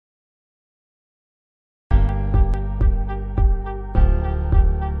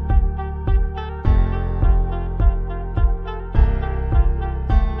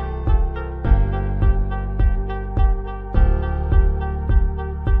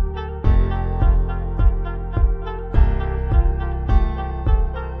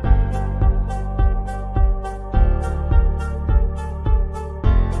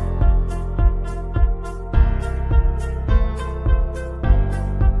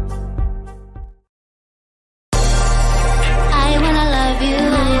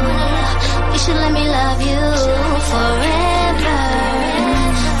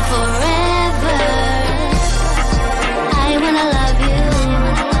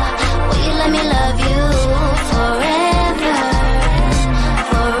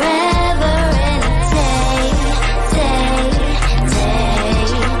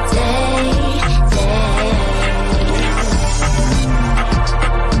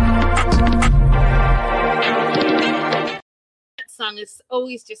song is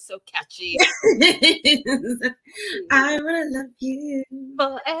always just so catchy. I wanna love you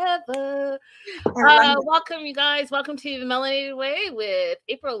forever. Welcome, you guys. Welcome to the Melanated Way with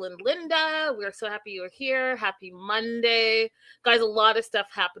April and Linda. We're so happy you're here. Happy Monday, guys. A lot of stuff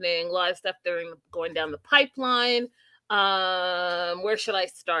happening. A lot of stuff going down the pipeline. Where should I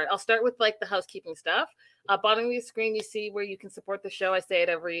start? I'll start with like the housekeeping stuff. Bottom of the screen, you see where you can support the show. I say it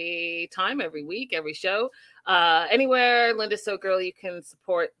every time, every week, every show. Anywhere, Linda's So Girl, you can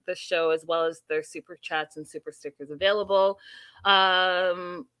support the show as well as their super chats and super stickers available.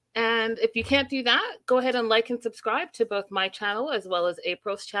 And if you can't do that, go ahead and like and subscribe to both my channel as well as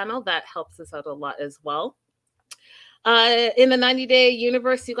April's channel. That helps us out a lot as well. In the 90-day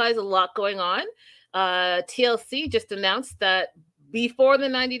universe, you guys, a lot going on. TLC just announced that Before the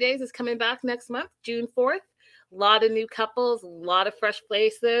 90 Days is coming back next month, June 4th. A lot of new couples, a lot of fresh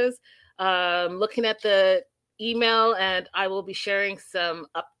faces. Looking at the email, and I will be sharing some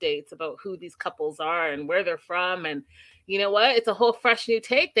updates about who these couples are and where they're from. And you know what? It's a whole fresh new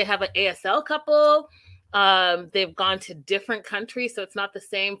take. They have an ASL couple. They've gone to different countries, so it's not the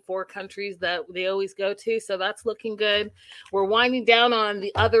same 4 countries that they always go to. So that's looking good. We're winding down on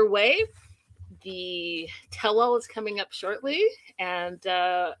The Other Way. The tell-all is coming up shortly, and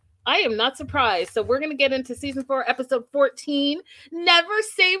I am not surprised. So we're going to get into season 4, episode 14, Never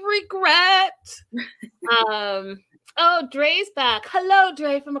Say Regret. Oh, Dre's back. Hello,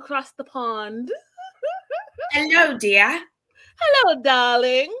 Dre from across the pond. Hello, dear. Hello,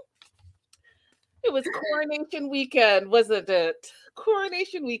 darling. It was coronation weekend, wasn't it?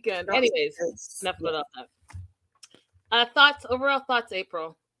 Coronation weekend. Anyways, enough about that. Overall thoughts,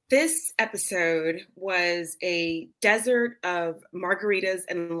 April? This episode was a desert of margaritas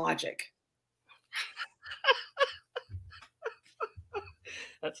and logic.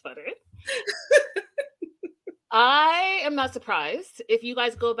 That's funny. I am not surprised. If you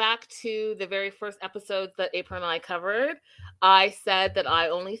guys go back to the very first episodes that April and I covered, I said that I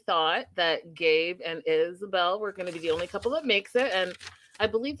only thought that Gabe and Isabel were going to be the only couple that makes it. And I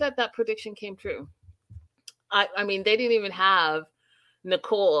believe that prediction came true. I mean, they didn't even have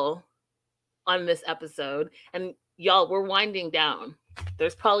Nicole on this episode, and y'all, we're winding down.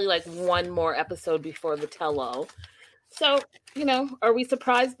 There's probably like one more episode before the tell-all. So, you know, are we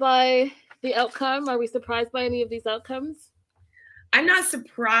surprised by the outcome? Are we surprised by any of these outcomes? I'm not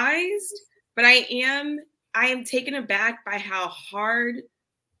surprised, but I am taken aback by how hard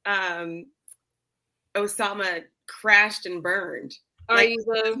Osama crashed and burned. Are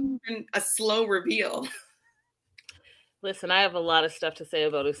you a slow reveal? Listen, I have a lot of stuff to say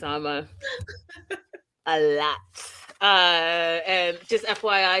about Osama. A lot. And just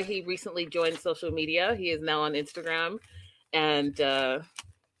FYI, he recently joined social media. He is now on Instagram. And so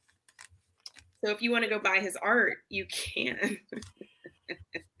if you want to go buy his art, you can.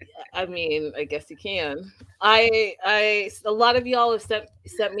 I mean, I guess you can. A lot of y'all have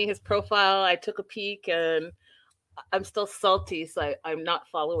sent me his profile. I took a peek and I'm still salty, so I'm not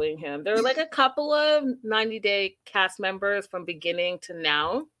following him. There are like a couple of 90-day cast members from beginning to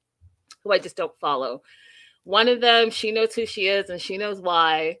now who I just don't follow. One of them, she knows who she is and she knows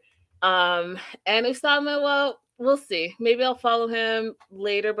why. And Osama, well, we'll see. Maybe I'll follow him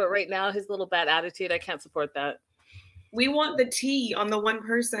later, but right now his little bad attitude, I can't support that. We want the tea on the one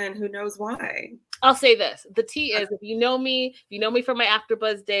person who knows why. I'll say this. The tea is, if you know me from my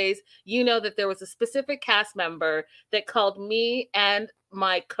AfterBuzz days, you know that there was a specific cast member that called me and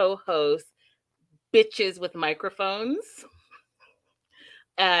my co-host bitches with microphones.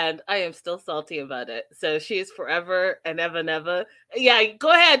 And I am still salty about it. So she is forever and ever, never. Yeah,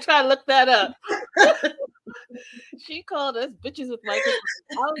 go ahead. Try to look that up. She called us bitches with microphones.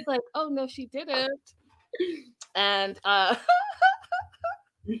 I was like, oh, no, she didn't. And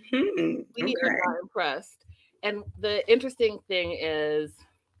we are not impressed. And the interesting thing is,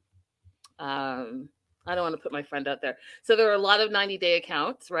 I don't want to put my friend out there. So there are a lot of 90-day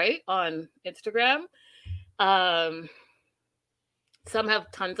accounts, right, on Instagram. Some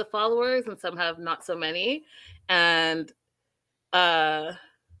have tons of followers and some have not so many. And how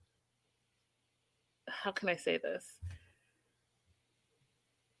can I say this?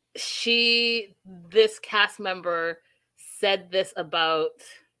 This cast member said this about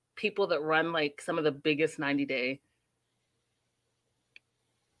people that run like some of the biggest 90-day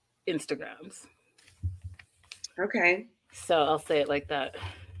Instagrams. Okay. So I'll say it like that.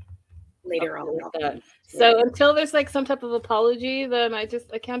 Later on. So until there's like some type of apology, then I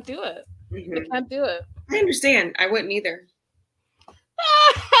can't do it. Mm-hmm. I can't do it. I understand. I wouldn't either.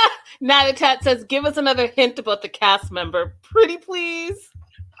 Natatat says, give us another hint about the cast member. Pretty please.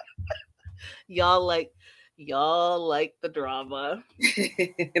 Y'all Y'all like the drama.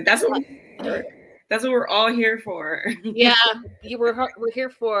 That's what we're all here for. Yeah, we're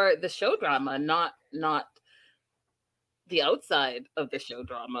here for the show drama, not the outside of the show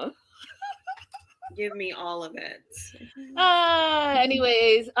drama. Give me all of it.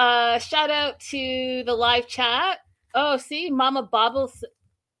 Anyways, shout out to the live chat. Oh, see, Mama Bubble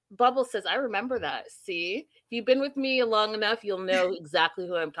says, I remember that. See, if you've been with me long enough, you'll know exactly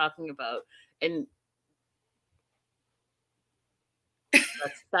who I'm talking about. And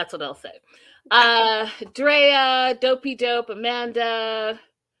that's what I'll say. Drea, Dopey Dope, Amanda.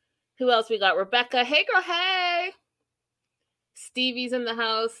 Who else we got? Rebecca. Hey, girl, hey. Stevie's in the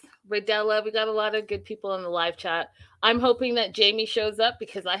house. Radella. We got a lot of good people in the live chat. I'm hoping that Jamie shows up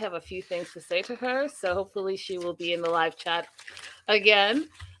because I have a few things to say to her. So hopefully she will be in the live chat again.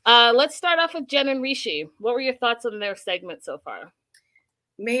 Let's start off with Jen and Rishi. What were your thoughts on their segment so far?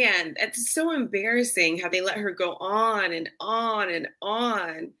 Man, it's so embarrassing how they let her go on and on and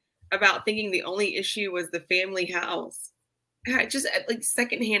on about thinking the only issue was the family house. I just like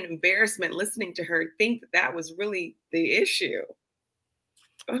secondhand embarrassment listening to her think that was really the issue.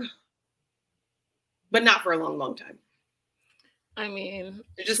 Ugh. But not for a long, long time. I mean,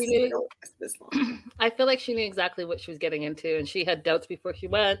 just this long. I feel like she knew exactly what she was getting into, and she had doubts before she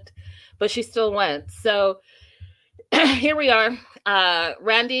went, but she still went. So here we are.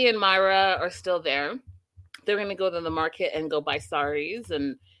 Randy and Myra are still there. They're going to go to the market and go buy saris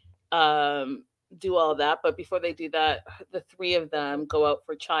and do all that. But before they do that, the three of them go out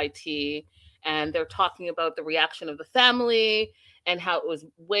for chai tea, and they're talking about the reaction of the family and how it was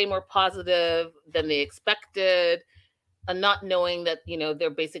way more positive than they expected, and not knowing that, you know, they're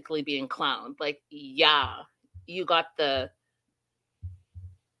basically being clowned. Like, yeah, you got the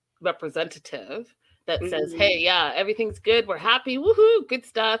representative that says, hey, yeah, everything's good. We're happy. Woohoo, good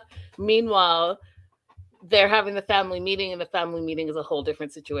stuff. Meanwhile, they're having the family meeting, and the family meeting is a whole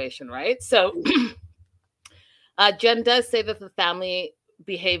different situation, right? So Jen does say that the family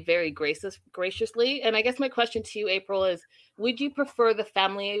behaved very graciously. And I guess my question to you, April, is would you prefer the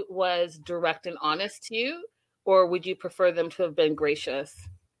family was direct and honest to you, or would you prefer them to have been gracious?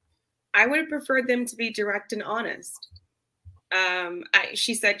 I would have preferred them to be direct and honest. The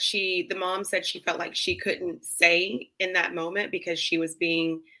mom said she felt like she couldn't say in that moment because she was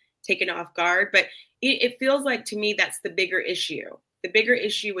being taken off guard. But it feels like to me that's the bigger issue. The bigger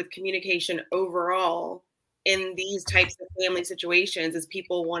issue with communication overall in these types of family situations is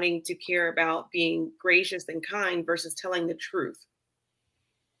people wanting to care about being gracious and kind versus telling the truth.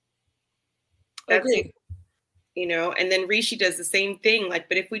 That's it, you know, and then Rishi does the same thing. Like,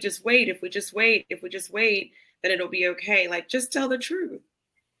 but if we just wait, then it'll be okay. Like, just tell the truth.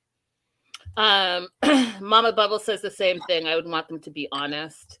 Mama Bubble says the same thing. I would want them to be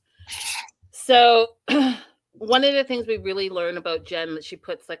honest. So one of the things we really learn about Jen that she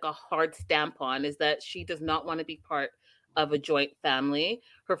puts like a hard stamp on is that she does not want to be part of a joint family.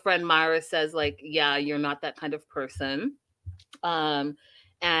 Her friend Myra says, like, yeah, you're not that kind of person.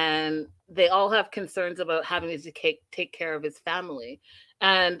 And they all have concerns about having to take care of his family.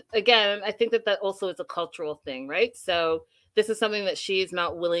 And again, I think that also is a cultural thing, right? So this is something that she's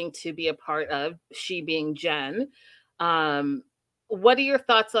not willing to be a part of, she being Jen. What are your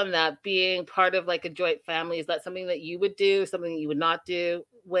thoughts on that, being part of like a joint family? Is that something that you would do, something that you would not do?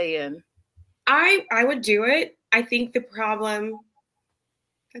 Weigh in. I would do it. I think the problem...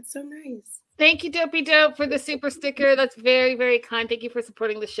 That's so nice. Thank you, Dopey Dope, for the super sticker. That's very, very kind. Thank you for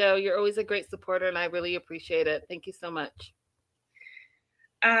supporting the show. You're always a great supporter, and I really appreciate it. Thank you so much.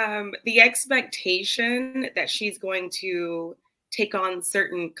 The expectation that she's going to take on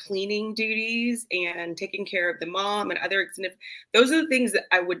certain cleaning duties and taking care of the mom and other, those are the things that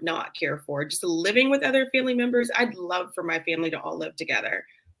I would not care for. Just living with other family members, I'd love for my family to all live together.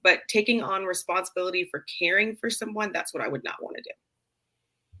 But taking on responsibility for caring for someone, that's what I would not want to do.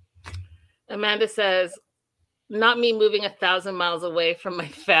 Amanda says, not me moving 1,000 miles away from my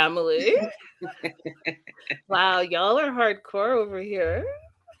family. Wow, y'all are hardcore over here.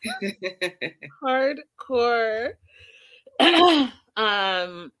 Hardcore.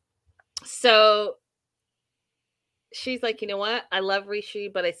 So she's like, you know what? I love Rishi,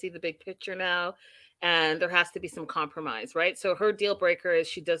 but I see the big picture now, and there has to be some compromise, right? So her deal breaker is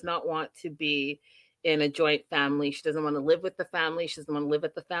she does not want to be in a joint family. She doesn't want to live with the family. She doesn't want to live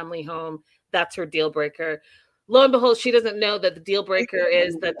at the family home. That's her deal breaker. Lo and behold, she doesn't know that the deal breaker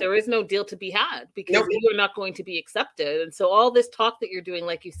is that there is no deal to be had because you are not going to be accepted. And so all this talk that you're doing,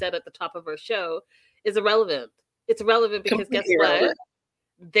 like you said at the top of our show, is irrelevant. It's irrelevant because guess what?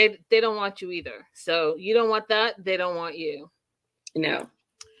 They don't want you either. So you don't want that. They don't want you. No.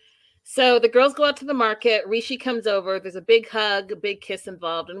 So the girls go out to the market. Rishi comes over. There's a big hug, a big kiss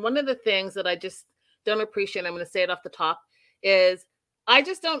involved. And one of the things that I just don't appreciate, I'm going to say it off the top, is I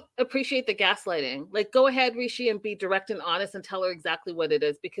just don't appreciate the gaslighting. Like, go ahead, Rishi, and be direct and honest and tell her exactly what it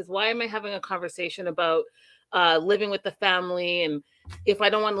is. Because why am I having a conversation about living with the family? And if I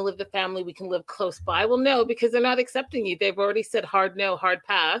don't want to live the family, we can live close by. Well, no, because they're not accepting you. They've already said hard no, hard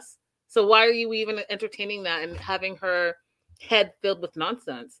pass. So why are you even entertaining that and having her head filled with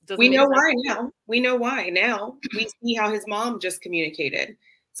nonsense? We know why now. We know why now. We see how his mom just communicated.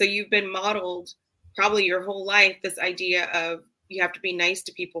 So you've been modeled probably your whole life this idea of you have to be nice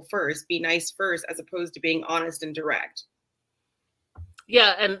to people first, be nice first, as opposed to being honest and direct.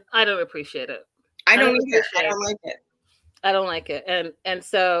 Yeah, and I don't appreciate it. I don't either. I don't like it. I don't like it. And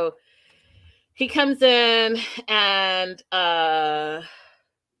so he comes in and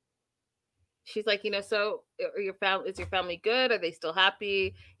she's like, so is your family good? Are they still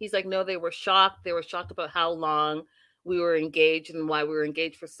happy? He's like, no, they were shocked. They were shocked about how long we were engaged and why we were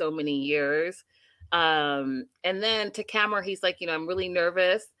engaged for so many years. And then to camera, he's like, I'm really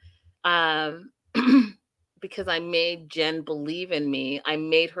nervous because I made Jen believe in me. I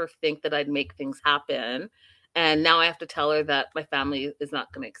made her think that I'd make things happen. And now I have to tell her that my family is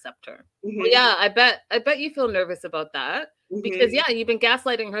not going to accept her. Mm-hmm. Well, yeah, I bet you feel nervous about that. Mm-hmm. Because, yeah, you've been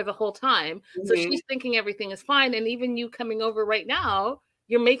gaslighting her the whole time. Mm-hmm. So she's thinking everything is fine. And even you coming over right now,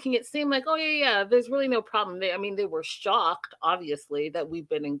 you're making it seem like, oh, yeah, there's really no problem. They were shocked, obviously, that we've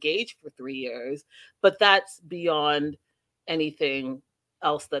been engaged for 3 years. But that's beyond anything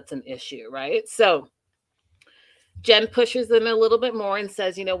else that's an issue, right? So Jen pushes in a little bit more and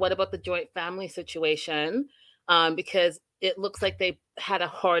says, what about the joint family situation? Because it looks like they had a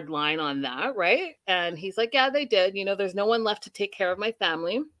hard line on that, right? And he's like, yeah, they did. There's no one left to take care of my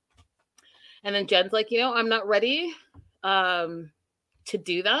family. And then Jen's like, I'm not ready to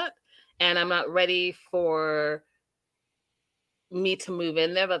do that. And I'm not ready for me to move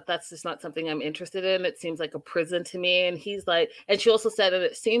in there, but that's just not something I'm interested in. It seems like a prison to me. And he's like, and she also said that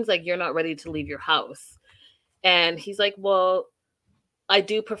it seems like you're not ready to leave your house. And he's like, well, I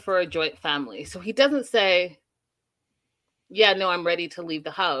do prefer a joint family. So he doesn't say, yeah, no, I'm ready to leave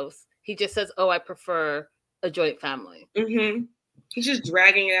the house. He just says, oh, I prefer a joint family. Mm-hmm. He's just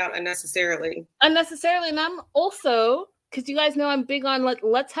dragging it out unnecessarily. And I'm also, because you guys know I'm big on, like,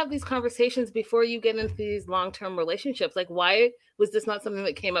 let's have these conversations before you get into these long-term relationships. Like, why was this not something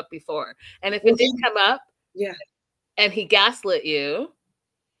that came up before? And if it did come up, yeah, and he gaslit you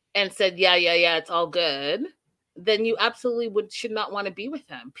and said, yeah, it's all good, then you absolutely should not want to be with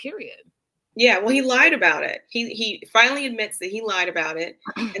him, period. Yeah, well, he lied about it. He finally admits that he lied about it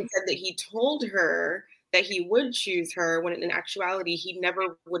and said that he told her that he would choose her when in actuality he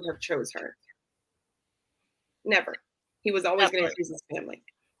never would have chose her. Never. He was always going to choose his family.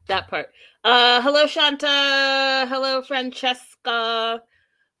 That part. Hello, Shanta. Hello, Francesca.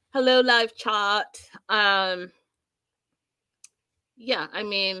 Hello, live chat. Yeah,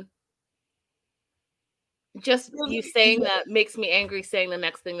 just you saying that makes me angry, saying the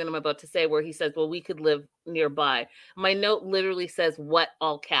next thing that I'm about to say, where he says, well, we could live nearby. My note literally says, what,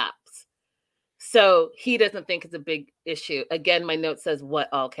 all caps. So he doesn't think it's a big issue. Again, my note says, what,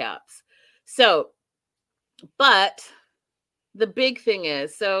 all caps. So, but the big thing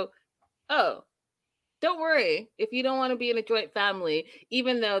is, don't worry if you don't want to be in a joint family,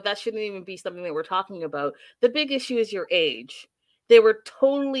 even though that shouldn't even be something that we're talking about. The big issue is your age. They were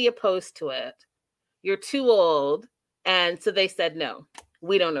totally opposed to it. You're too old. And so they said, no,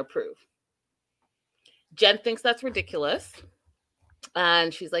 we don't approve. Jen thinks that's ridiculous.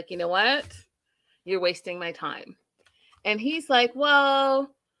 And she's like, you know what? You're wasting my time. And he's like,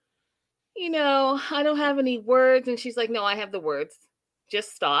 well, I don't have any words. And she's like, no, I have the words.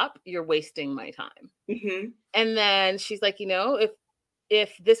 Just stop. You're wasting my time. Mm-hmm. And then she's like,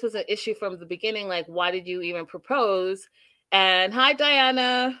 if this was an issue from the beginning, like, why did you even propose? And hi,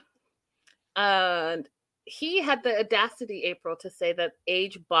 Diana. And he had the audacity, April, to say that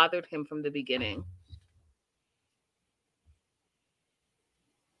age bothered him from the beginning.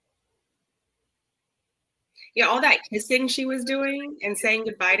 Yeah, all that kissing she was doing and saying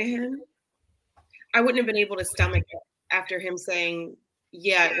goodbye to him, I wouldn't have been able to stomach it after him saying,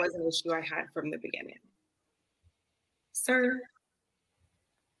 yeah, it was an issue I had from the beginning. Sir.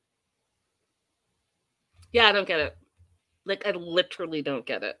 Yeah, I don't get it. Like, I literally don't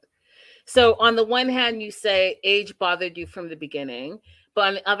get it. So on the one hand, you say age bothered you from the beginning. But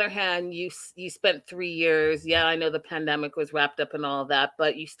on the other hand, you spent 3 years. Yeah, I know the pandemic was wrapped up and all that,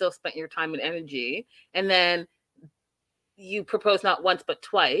 but you still spent your time and energy. And then you proposed not once, but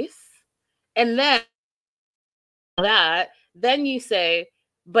twice. And then you say,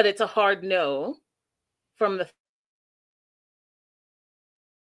 but it's a hard no from the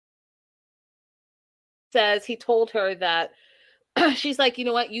says he told her that she's like, you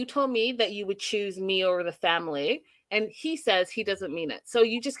know what? You told me that you would choose me over the family. And he says he doesn't mean it. So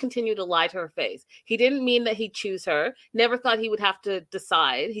you just continue to lie to her face. He didn't mean that he'd choose her. Never thought he would have to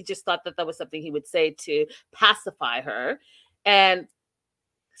decide. He just thought that that was something he would say to pacify her. And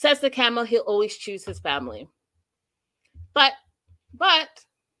says to Camel, he'll always choose his family. But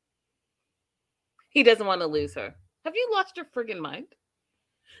he doesn't want to lose her. Have you lost your friggin' mind?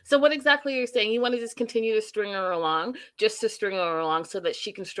 So what exactly are you saying? You want to just continue to string her along, just to string her along so that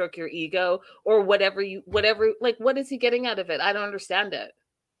she can stroke your ego or whatever, like, what is he getting out of it? I don't understand it.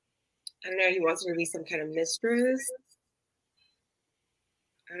 I don't know. He wants her to be some kind of mistress.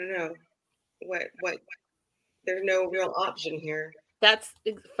 I don't know. What, there's no real option here. That's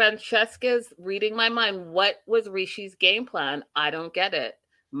Francesca's reading my mind. What was Rishi's game plan? I don't get it.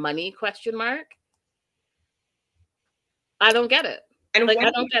 Money, question mark? I don't get it. And like,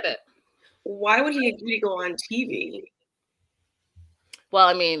 I don't get it. Why would he agree to go on TV? Well,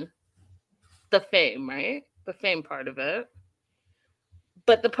 I mean, the fame, right? The fame part of it.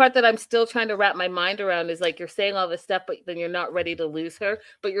 But the part that I'm still trying to wrap my mind around is like, you're saying all this stuff, but then you're not ready to lose her,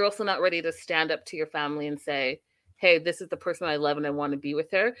 but you're also not ready to stand up to your family and say, hey, this is the person I love and I want to be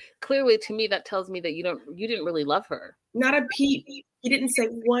with her. Clearly, to me, that tells me that you didn't really love her. Not a peep. He didn't say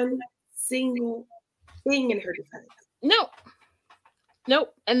one single thing in her defense.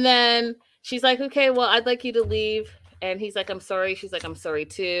 Nope. And then she's like, okay, well, I'd like you to leave. And he's like, I'm sorry. She's like, I'm sorry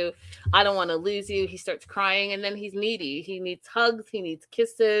too. I don't want to lose you. He starts crying and then he's needy. He needs hugs. He needs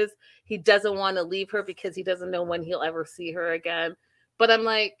kisses. He doesn't want to leave her because he doesn't know when he'll ever see her again. But I'm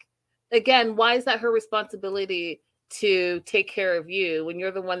like, again, why is that her responsibility to take care of you when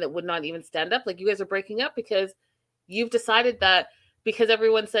you're the one that would not even stand up? Like, you guys are breaking up because you've decided that because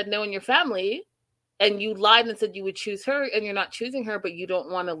everyone said no in your family and you lied and said you would choose her and you're not choosing her, but you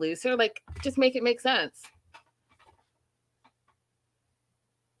don't want to lose her. Like, just make it make sense.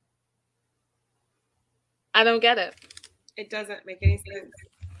 I don't get it. It doesn't make any sense.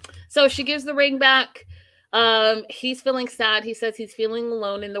 So she gives the ring back. He's feeling sad. He says he's feeling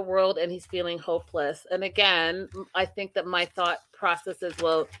alone in the world and he's feeling hopeless. And again, I think that my thought process is,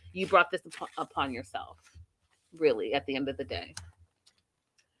 well, you brought this upon yourself, really, at the end of the day.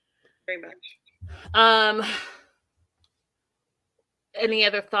 Very much. Any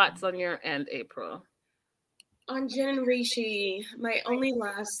other thoughts on your end, April? On Jen and Rishi, my only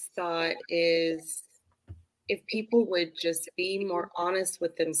last thought is, if people would just be more honest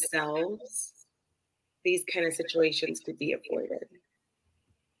with themselves, these kind of situations could be avoided.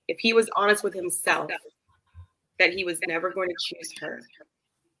 If he was honest with himself that he was never going to choose her,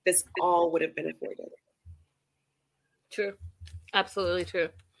 this all would have been avoided. True. Absolutely true.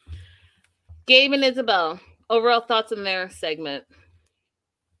 Gabe and Isabel, overall thoughts on their segment?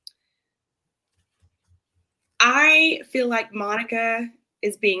 I feel like Monica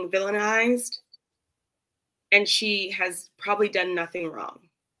is being villainized. And she has probably done nothing wrong.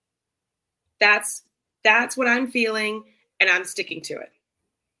 That's what I'm feeling, and I'm sticking to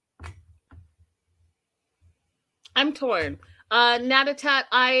it. I'm torn. Natatat,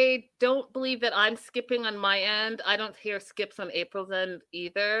 I don't believe that I'm skipping on my end. I don't hear skips on April's end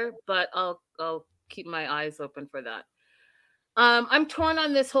either, but I'll keep my eyes open for that. I'm torn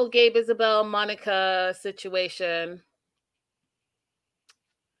on this whole Gabe, Isabel, Monica situation.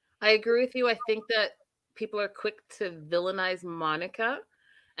 I agree with you. I think that people are quick to villainize Monica,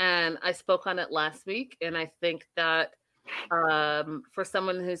 and I spoke on it last week. And I think that for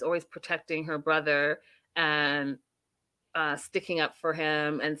someone who's always protecting her brother and sticking up for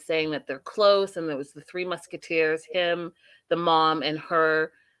him and saying that they're close, and there was the three musketeers, him, the mom, and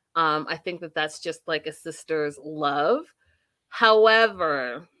her, I think that that's just like a sister's love.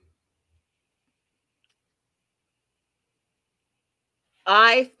 However,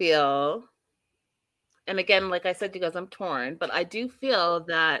 I feel, and again, like I said, you guys, I'm torn, but I do feel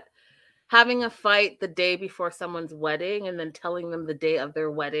that having a fight the day before someone's wedding and then telling them the day of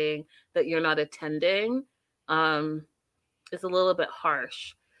their wedding that you're not attending is a little bit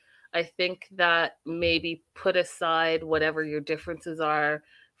harsh. I think that maybe put aside whatever your differences are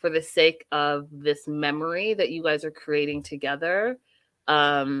for the sake of this memory that you guys are creating together.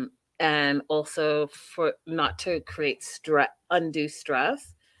 And also for not to create undue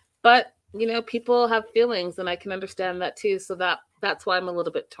stress. But, you know, people have feelings and I can understand that too. So that's why I'm a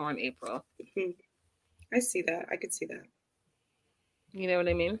little bit torn, April. Mm-hmm. I see that. I could see that. You know what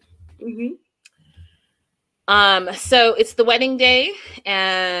I mean? Mm-hmm. So it's the wedding day,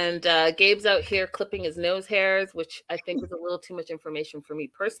 and Gabe's out here clipping his nose hairs, which I think was a little too much information for me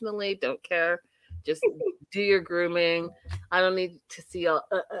personally. Don't care. Just do your grooming. I don't need to see all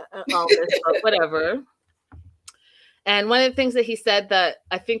this, but whatever. And one of the things that he said that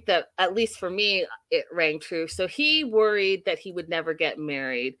I think that, at least for me, it rang true. So he worried that he would never get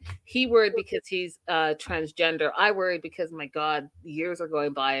married. He worried because he's transgender. I worried because, my God, years are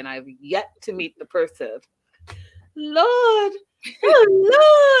going by and I've yet to meet the person. Lord,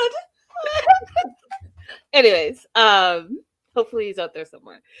 oh Lord. Anyways, hopefully he's out there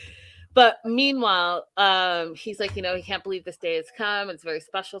somewhere. But meanwhile, he's like, he can't believe this day has come. It's very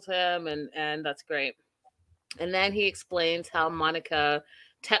special to him, and that's great. And then he explains how Monica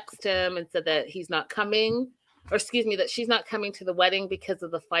texted him and said that he's not coming, or excuse me, that she's not coming to the wedding because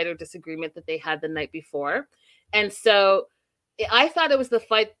of the fight or disagreement that they had the night before. And so I thought it was the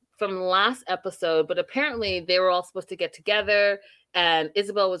fight from last episode, but apparently they were all supposed to get together and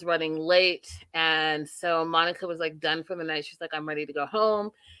Isabel was running late. And so Monica was like done for the night. She's like, I'm ready to go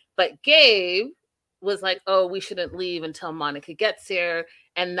home. But Gabe was like, oh, we shouldn't leave until Monica gets here.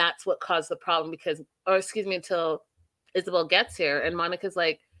 And that's what caused the problem until Isabel gets here. And Monica's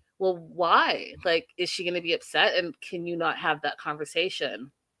like, well, why? Like, is she going to be upset? And can you not have that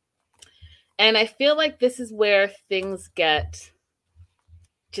conversation? And I feel like this is where things get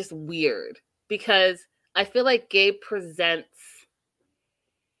just weird, because I feel like Gabe presents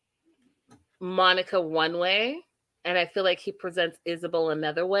Monica one way, and I feel like he presents Isabel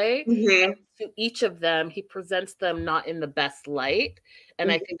another way. Mm-hmm. And to each of them, he presents them not in the best light.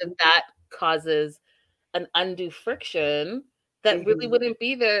 And I think that causes an undue friction that really wouldn't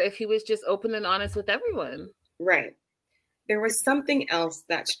be there if he was just open and honest with everyone. Right. There was something else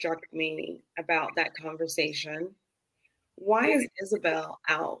that struck me about that conversation. Why is Isabel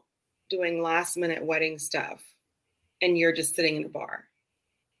out doing last minute wedding stuff and you're just sitting in the bar?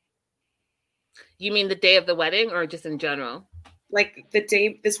 You mean the day of the wedding or just in general? Like the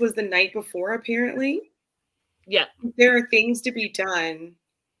day, this was the night before, apparently. Yeah. There are things to be done.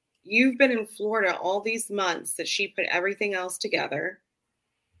 You've been in Florida all these months that she put everything else together.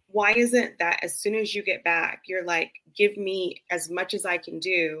 Why isn't that as soon as you get back, you're like, give me as much as I can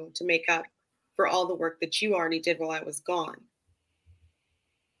do to make up for all the work that you already did while I was gone?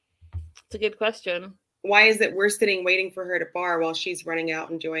 It's a good question. Why is it we're sitting waiting for her to bar while she's running out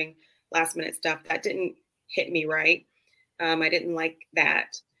and doing last minute stuff? That didn't hit me right. I didn't like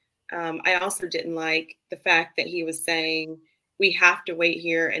that. I also didn't like the fact that he was saying, we have to wait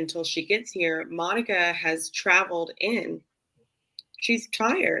here until she gets here. Monica has traveled in. She's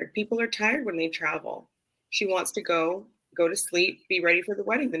tired. People are tired when they travel. She wants to go to sleep, be ready for the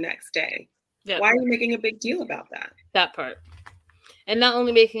wedding the next day. Yeah. Why are you making a big deal about that? That part. And not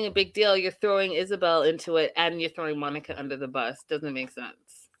only making a big deal, you're throwing Isabel into it and you're throwing Monica under the bus. Doesn't make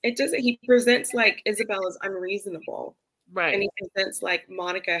sense. It doesn't. He presents like Isabel is unreasonable. Right. And he presents like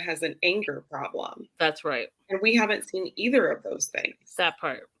Monica has an anger problem. That's right. And we haven't seen either of those things. That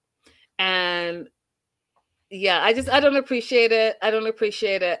part. And yeah, I don't appreciate it. I don't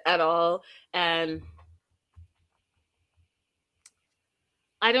appreciate it at all. And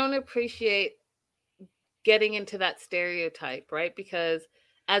I don't appreciate getting into that stereotype, right? Because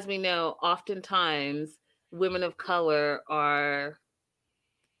as we know, oftentimes women of color are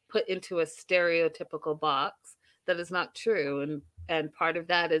put into a stereotypical box that is not true. And part of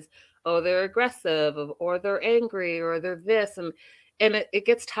that is, oh, they're aggressive, or they're angry, or they're this. And it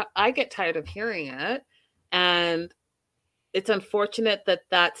gets, I get tired of hearing it. And it's unfortunate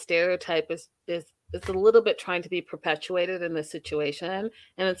that stereotype is a little bit trying to be perpetuated in this situation.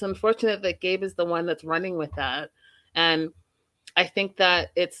 And it's unfortunate that Gabe is the one that's running with that. And I think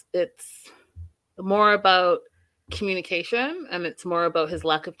that it's more about communication, and it's more about his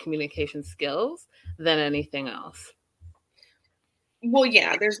lack of communication skills than anything else. Well,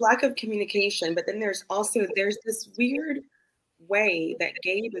 yeah, there's lack of communication, but then there's this weird way that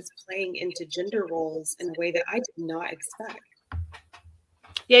Gabe is playing into gender roles in a way that I did not expect.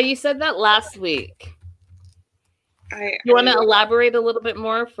 Yeah, you said that last week. You want to elaborate a little bit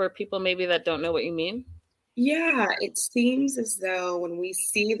more for people maybe that don't know what you mean? Yeah, it seems as though when we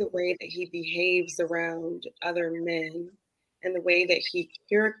see the way that he behaves around other men and the way that he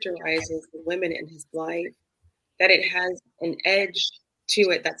characterizes the women in his life, that it has an edge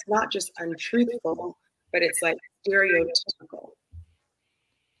to it that's not just untruthful, but it's like stereotypical.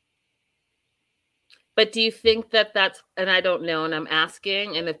 But do you think that that's, and I don't know, and I'm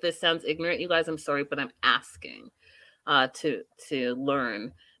asking, and if this sounds ignorant, you guys, I'm sorry, but I'm asking to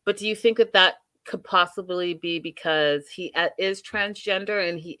learn. But do you think that could possibly be because he is transgender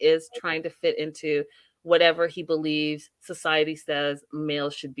and he is trying to fit into whatever he believes society says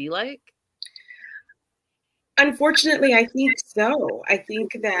males should be like? Unfortunately, I think so. I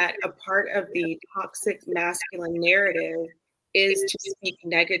think that a part of the toxic masculine narrative is to speak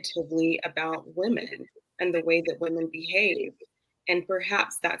negatively about women and the way that women behave. And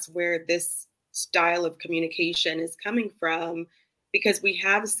perhaps that's where this style of communication is coming from, because we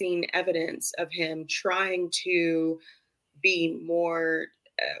have seen evidence of him trying to be more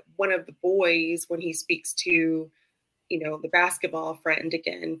one of the boys when he speaks to, the basketball friend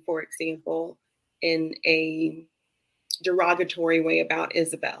again, for example, in a derogatory way about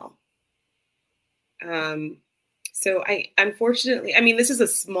Isabel. So unfortunately, I mean, this is a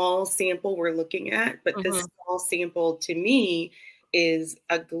small sample we're looking at, but this small sample to me is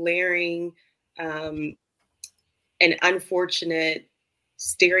a glaring and unfortunate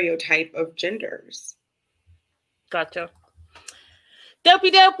stereotype of genders. Gotcha.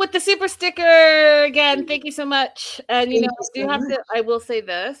 Dopey Dope with the super sticker again. Thank you so much. And I will say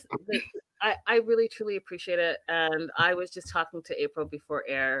this. I really truly appreciate it. And I was just talking to April before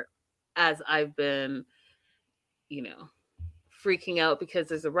air as I've been, freaking out because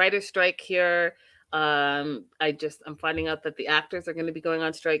there's a writer's strike here. I'm finding out that the actors are going to be going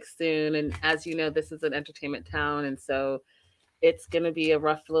on strike soon. And as you know, this is an entertainment town. And so it's going to be a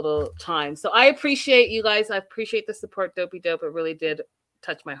rough little time. So I appreciate you guys. I appreciate the support, Dopey Dope. It really did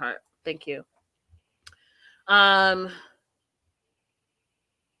touch my heart. Thank you.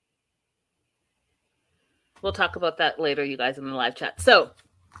 We'll talk about that later, you guys, in the live chat. So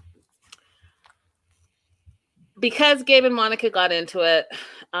because Gabe and Monica got into it,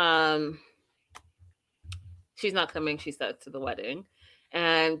 she's not coming, she said, to the wedding.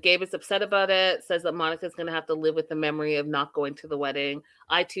 And Gabe is upset about it, says that Monica's going to have to live with the memory of not going to the wedding.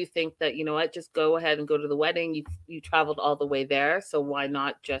 I too think that, you know what, just go ahead and go to the wedding. You traveled all the way there, so why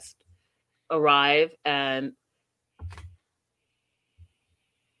not just arrive and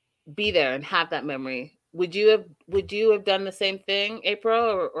be there and have that memory? Would you have done the same thing,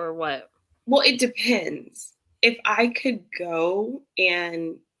 April, or what? Well, it depends. If I could go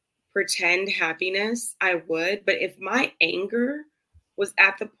and pretend happiness, I would. But if my anger was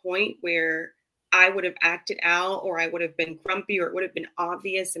at the point where I would have acted out, or I would have been grumpy, or it would have been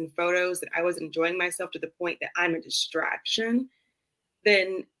obvious in photos that I was enjoying myself to the point that I'm a distraction,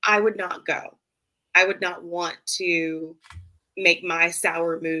 then I would not go. I would not want to make my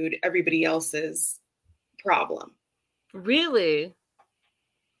sour mood everybody else's problem. Really?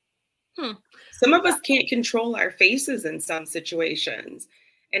 Some of us can't control our faces in some situations.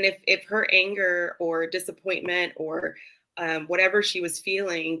 And if her anger or disappointment or whatever she was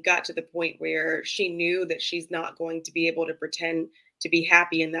feeling got to the point where she knew that she's not going to be able to pretend to be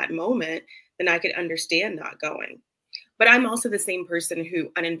happy in that moment, then I could understand not going. But I'm also the same person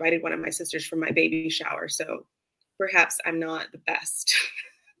who uninvited one of my sisters from my baby shower. So perhaps I'm not the best.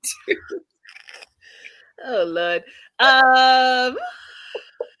 Oh, Lord.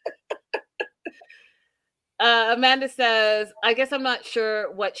 Amanda says, I guess I'm not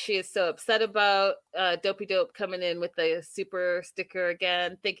sure what she is so upset about. Dopey Dope coming in with the super sticker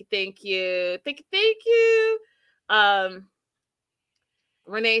again. Thank you.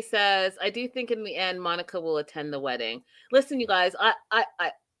 Renee says, I do think in the end, Monica will attend the wedding. Listen, you guys, I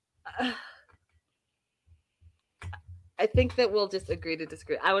think that we'll just agree to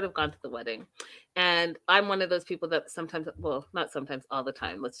disagree. I would have gone to the wedding. And I'm one of those people that sometimes, well, not sometimes, all the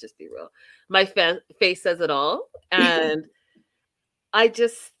time. Let's just be real. My face says it all. And I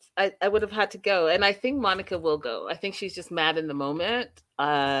would have had to go. And I think Monica will go. I think she's just mad in the moment.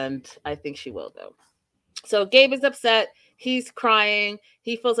 And I think she will go. So Gabe is upset. He's crying.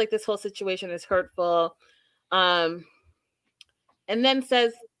 He feels like this whole situation is hurtful. And then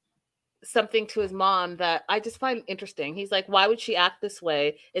says something to his mom that I just find interesting. He's like, why would she act this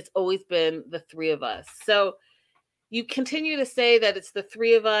way? It's always been the three of us. So you continue to say that it's the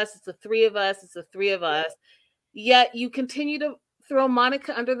three of us, it's the three of us, it's the three of us. Yet you continue to throw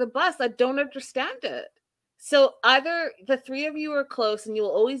Monica under the bus. I don't understand it. So either the three of you are close and you'll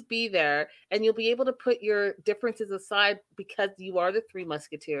always be there and you'll be able to put your differences aside because you are the three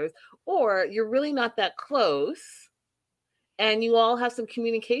musketeers, or you're really not that close and you all have some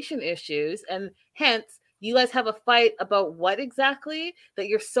communication issues, and hence you guys have a fight about what exactly, that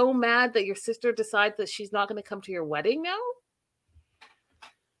you're so mad that your sister decides that she's not going to come to your wedding now?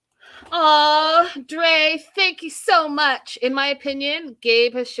 Oh, Dre, thank you so much. In my opinion,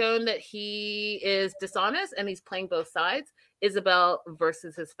 Gabe has shown that he is dishonest and he's playing both sides, Isabel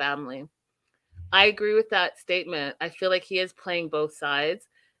versus his family. I agree with that statement. I feel like he is playing both sides,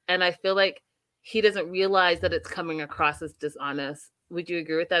 and I feel like he doesn't realize that it's coming across as dishonest. Would you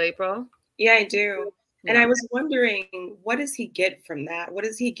agree with that, April? Yeah, I do. And I was wondering, what does he get from that? What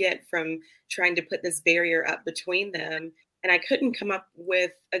does he get from trying to put this barrier up between them? And I couldn't come up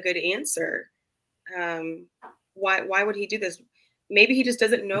with a good answer. Why would he do this? Maybe he just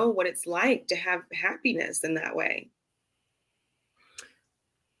doesn't know what it's like to have happiness in that way.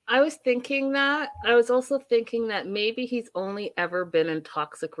 I was thinking that. I was also thinking that maybe he's only ever been in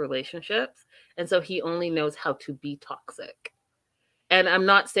toxic relationships. And so he only knows how to be toxic. And I'm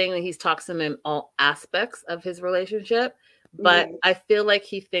not saying that he's toxic in all aspects of his relationship, but I feel like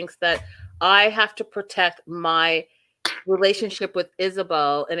he thinks that I have to protect my relationship with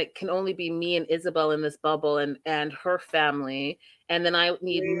Isabel, and it can only be me and Isabel in this bubble and her family. And then I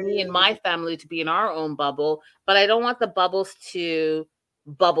need me and my family to be in our own bubble, but I don't want the bubbles to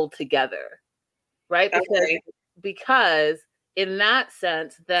bubble together, right? Because in that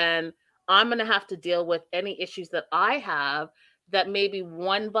sense, then I'm going to have to deal with any issues that I have that maybe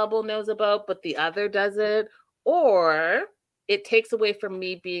one bubble knows about, but the other doesn't, or it takes away from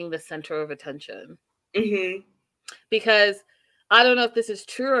me being the center of attention. Mm-hmm. Because I don't know if this is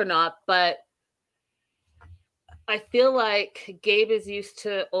true or not, but I feel like Gabe is used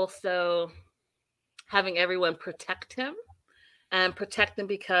to also having everyone protect him and protect him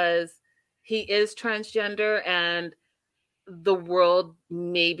because he is transgender, and the world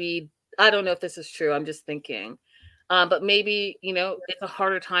maybe, I don't know if this is true, I'm just thinking, but maybe, it's a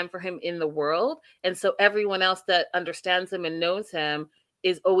harder time for him in the world. And so everyone else that understands him and knows him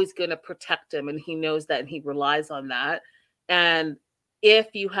is always going to protect him. And he knows that, and he relies on that. And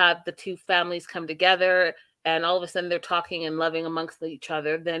if you have the two families come together and all of a sudden they're talking and loving amongst each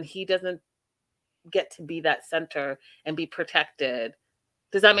other, then he doesn't get to be that center and be protected.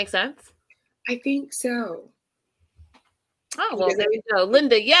 Does that make sense? I think so. Oh, well, there you go.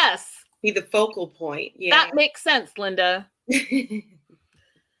 Linda, yes. Be the focal point. Yeah. That makes sense, Linda.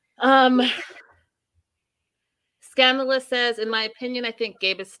 Scandalous says, in my opinion, I think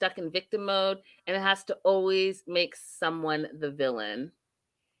Gabe is stuck in victim mode, and it has to always make someone the villain.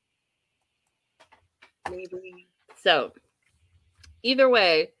 Maybe. So, either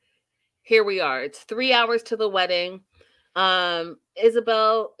way, here we are. It's 3 hours to the wedding.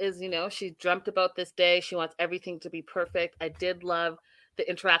 Isabel is, she dreamt about this day. She wants everything to be perfect. I did love the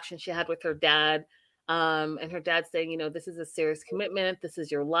interaction she had with her dad. And her dad saying, this is a serious commitment. This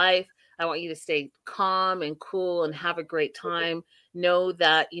is your life. I want you to stay calm and cool and have a great time. Know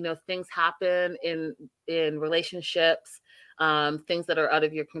that, things happen in relationships, things that are out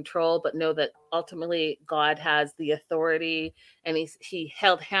of your control, but know that ultimately God has the authority. And he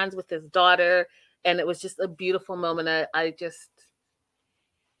held hands with his daughter, and it was just a beautiful moment. I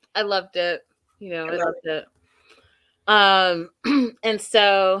loved it. I loved it. And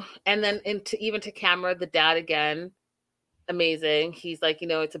then even to camera, the dad again, amazing. He's like,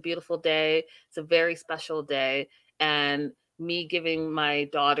 it's a beautiful day. It's a very special day. And me giving my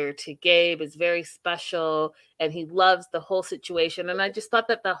daughter to Gabe is very special. And he loves the whole situation. And I just thought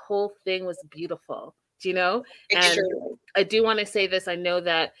that the whole thing was beautiful, And I do want to say this. I know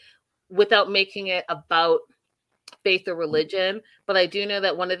that without making it about faith or religion, but I do know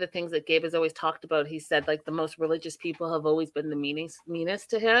that one of the things that Gabe has always talked about, he said, like, the most religious people have always been the meanest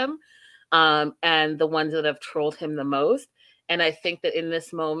to him, and the ones that have trolled him the most. And I think that in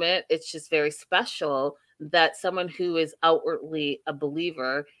this moment, it's just very special that someone who is outwardly a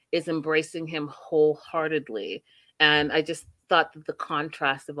believer is embracing him wholeheartedly. And I just thought that the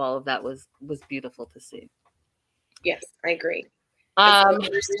contrast of all of that was beautiful to see. Yes, I agree. It's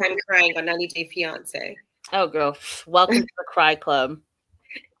the first time crying on 90 Day Fiance. Oh, girl, welcome to the Cry Club.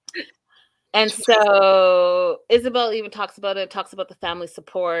 And so Isabel even talks about the family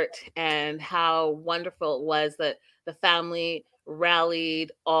support and how wonderful it was that the family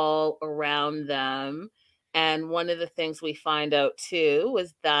rallied all around them. And one of the things we find out too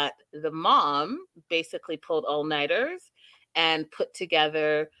was that the mom basically pulled all-nighters and put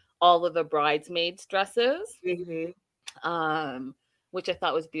together all of the bridesmaids' dresses, which I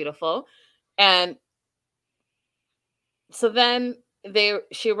thought was beautiful. And so then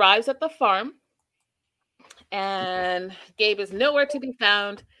she arrives at the farm, and Gabe is nowhere to be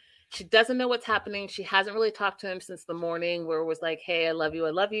found. She doesn't know what's happening. She hasn't really talked to him since the morning where it was like, hey, I love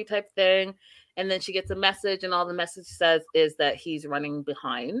you type thing. And then she gets a message, and all the message says is that he's running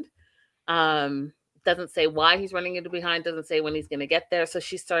behind. Doesn't say why he's running into behind, doesn't say when he's going to get there. So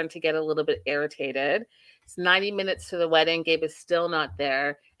she's starting to get a little bit irritated. It's 90 minutes to the wedding. Gabe is still not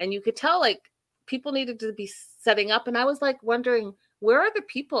there. And you could tell, like, people needed to be setting up. And I was like wondering, where are the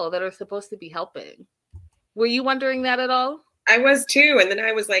people that are supposed to be helping? Were you wondering that at all? I was too. And then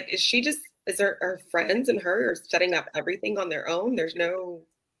I was like, is her friends and her are setting up everything on their own? There's no.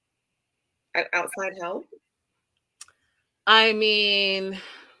 Outside help? I mean,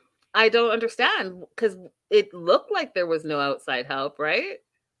 I don't understand because it looked like there was no outside help, right?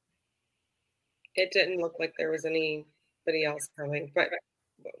 It didn't look like there was anybody else coming, but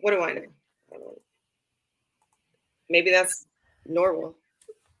what do I know? I don't know. Maybe that's normal.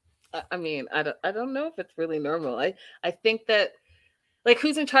 I mean, I don't know if it's really normal. I think that, like,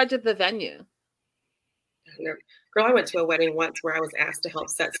 who's in charge of the venue? Girl, I went to a wedding once where I was asked to help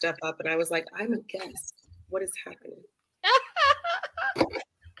set stuff up, and I was like, I'm a guest. What is happening?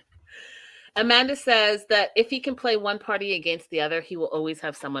 Amanda says that if he can play one party against the other, he will always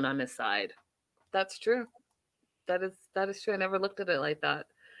have someone on his side. That's true. That is true. I never looked at it like that.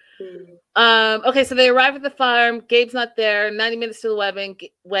 Okay, so they arrive at the farm. Gabe's not there. 90 minutes to the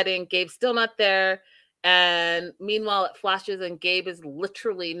wedding. Gabe's still not there. And meanwhile, it flashes and Gabe is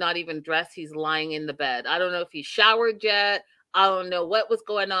literally not even dressed. He's lying in the bed. I don't know if he showered yet. I don't know what was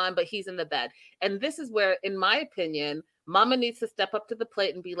going on, but he's in the bed. And this is where, in my opinion, Mama needs to step up to the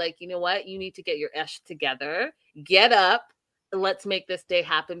plate and be like, you know what? You need to get your esh together. Get up. And let's make this day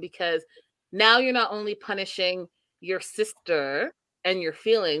happen, because now you're not only punishing your sister and your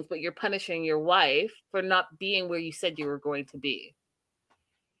feelings, but you're punishing your wife for not being where you said you were going to be.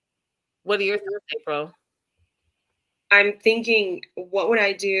 What are your thoughts, April? I'm thinking, what would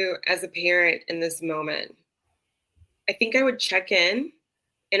I do as a parent in this moment? I think I would check in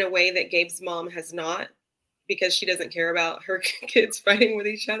a way that Gabe's mom has not, because she doesn't care about her kids fighting with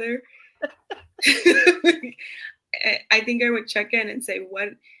each other. I think I would check in and say, what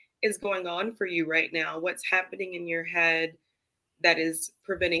is going on for you right now? What's happening in your head that is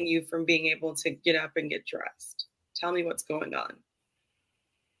preventing you from being able to get up and get dressed? Tell me what's going on.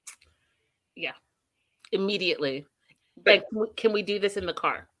 Yeah, immediately. But can we do this in the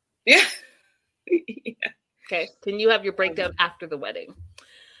car? Yeah. Yeah. Okay. Can you have your breakdown after the wedding?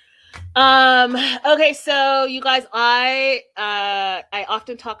 Okay, so you guys, I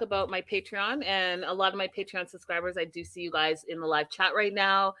often talk about my Patreon, and a lot of my Patreon subscribers, I do see you guys in the live chat right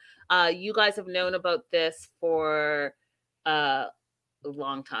now. You guys have known about this for a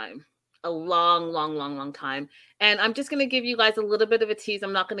long time. A long time. And I'm just going to give you guys a little bit of a tease.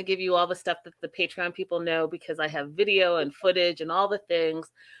 I'm not going to give you all the stuff that the Patreon people know, because I have video and footage and all the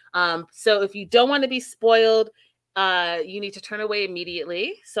things. So if you don't want to be spoiled, you need to turn away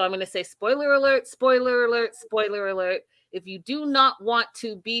immediately. So I'm going to say spoiler alert, spoiler alert, spoiler alert. If you do not want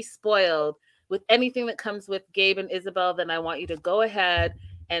to be spoiled with anything that comes with Gabe and Isabel, then I want you to go ahead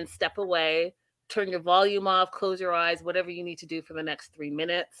and step away, turn your volume off, close your eyes, whatever you need to do for the next 3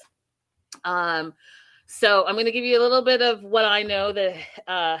 minutes. So I'm going to give you a little bit of what I know that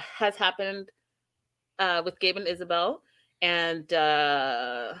has happened with Gabe and Isabel. And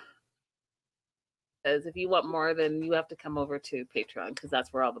as if you want more, then you have to come over to Patreon, because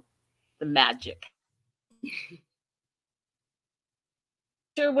that's where all the magic.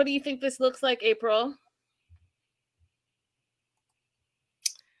 Sure, what do you think this looks like, April?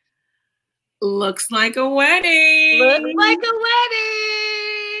 Looks like a wedding. Looks like a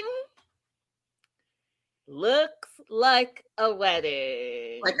wedding. Looks like a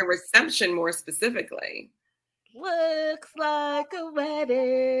wedding. Like a reception, more specifically. Looks like a wedding.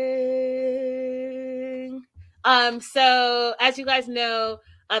 So as you guys know,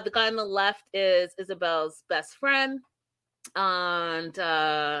 the guy on the left is Isabel's best friend. And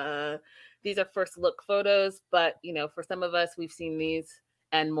these are first look photos, but you know, for some of us, we've seen these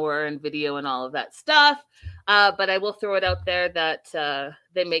and more in video and all of that stuff. But I will throw it out there that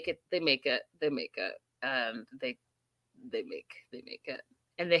they make it, and they make it,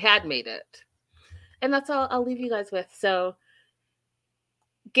 and they had made it. And that's all I'll leave you guys with. So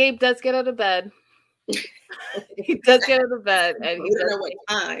Gabe does get out of bed. He does get out of bed, and he doesn't know what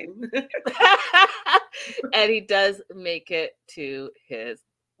time. And he does make it to his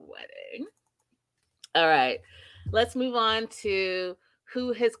wedding. All right, let's move on to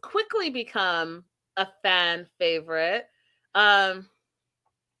who has quickly become a fan favorite. Our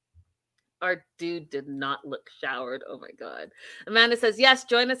dude did not look showered. Oh my God. Amanda says, yes,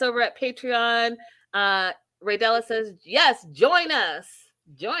 join us over at Patreon. Raydella says, yes, join us.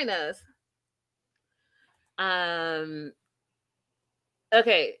 Join us.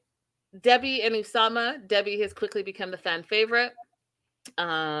 Okay. Debbie and Usama. Debbie has quickly become the fan favorite.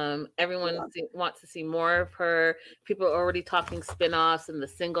 Everyone wants to see more of her. People are already talking spin-offs and the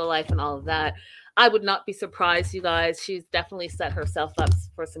single life and all of that. I would not be surprised, you guys. She's definitely set herself up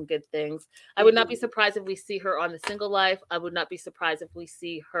for some good things. I would not be surprised if we see her on the single life. I would not be surprised if we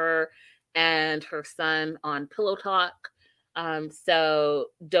see her and her son on Pillow Talk. So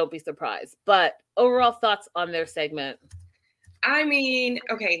don't be surprised. But overall thoughts on their segment. I mean,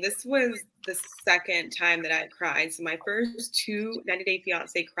 okay, this was the second time that I cried. So my first two 90 Day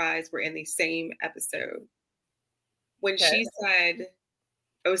Fiance cries were in the same episode. When she said,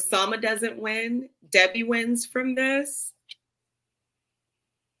 Osama doesn't win, Debbie wins from this.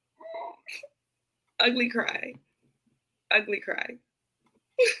 Ugly cry. Ugly cry.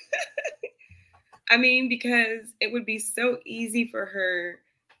 I mean, because it would be so easy for her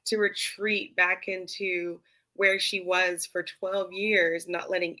to retreat back into where she was for 12 years, not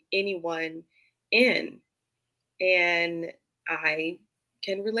letting anyone in. And I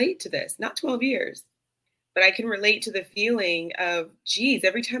can relate to this, not 12 years, but I can relate to the feeling of, geez,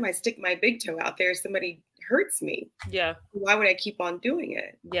 every time I stick my big toe out there, somebody hurts me. Yeah. Why would I keep on doing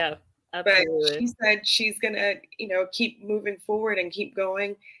it? Yeah, absolutely. But she said she's gonna, keep moving forward and keep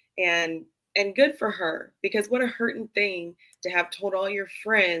going, and good for her, because what a hurting thing to have told all your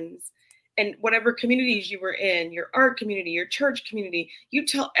friends and whatever communities you were in, your art community, your church community, you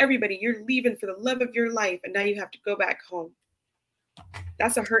tell everybody you're leaving for the love of your life, and now you have to go back home.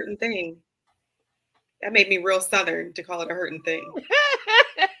 That's a hurting thing. That made me real Southern to call it a hurting thing.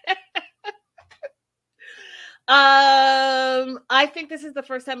 I think this is the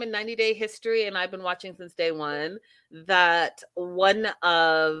first time in 90 Day history, and I've been watching since day one, that one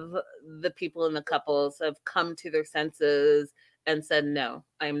of the people in the couples have come to their senses and said, no,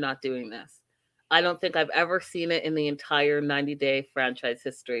 I'm not doing this. I don't think I've ever seen it in the entire 90 Day franchise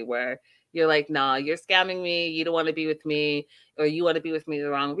history where you're like, nah, you're scamming me. You don't want to be with me, or you want to be with me the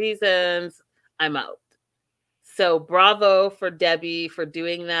wrong reasons. I'm out. So bravo for Debbie for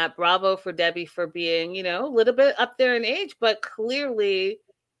doing that. Bravo for Debbie for being, a little bit up there in age, but clearly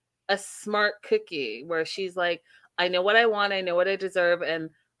a smart cookie where she's like, I know what I want. I know what I deserve. And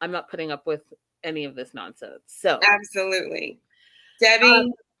I'm not putting up with any of this nonsense. So absolutely.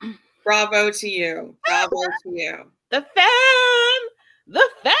 Debbie, bravo to you. Bravo to you. The fan.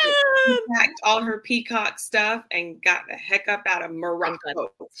 She packed all her peacock stuff and got the heck up out of Morocco.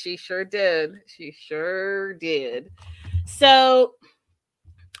 She sure did. She sure did. So,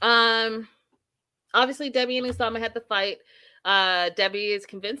 obviously Debbie and Osama had the fight. Debbie is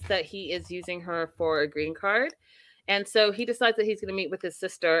convinced that he is using her for a green card. And so he decides that he's going to meet with his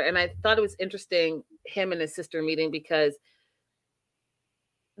sister. And I thought it was interesting, him and his sister meeting, because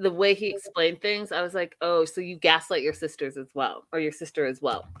the way he explained things, I was like, oh, so you gaslight your sisters as well, or your sister as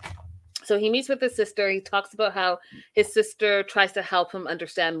well. So he meets with his sister. He talks about how his sister tries to help him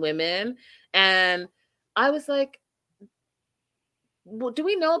understand women. And I was like, well, do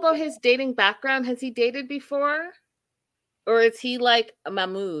we know about his dating background? Has he dated before? Or is he like a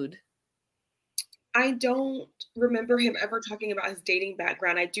Mahmoud? I don't remember him ever talking about his dating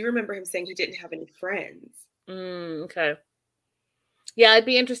background. I do remember him saying he didn't have any friends. Okay. Yeah, I'd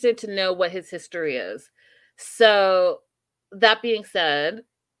be interested to know what his history is. So that being said,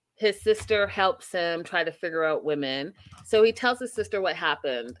 his sister helps him try to figure out women. So he tells his sister what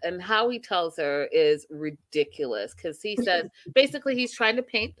happened, and how he tells her is ridiculous, because he says basically he's trying to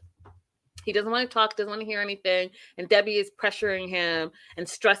paint. He doesn't want to talk, doesn't want to hear anything. And Debbie is pressuring him and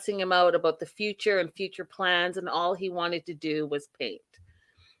stressing him out about the future and future plans. And all he wanted to do was paint.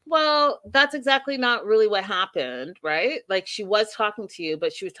 Well, that's exactly not really what happened, right? Like, she was talking to you,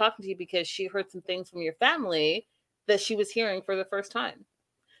 but she was talking to you because she heard some things from your family that she was hearing for the first time.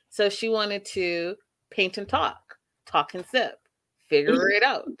 So she wanted to paint and talk and sip, figure it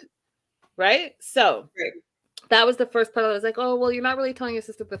out, right? So that was the first part. I was like, oh, well, you're not really telling your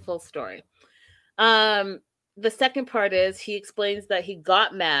sister the full story. The second part is he explains that he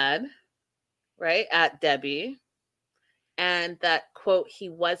got mad, right, at Debbie, and that, quote, he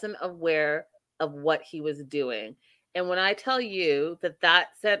wasn't aware of what he was doing. And when I tell you that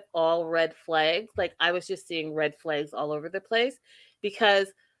sent all red flags, like I was just seeing red flags all over the place, because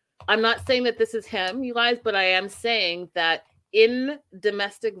I'm not saying that this is him, you guys, but I am saying that in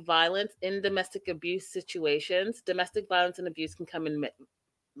domestic violence, in domestic abuse situations, domestic violence and abuse can come in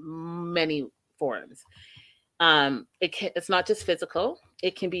many forms. It's not just physical.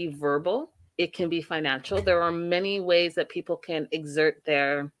 It can be verbal. It can be financial. There are many ways that people can exert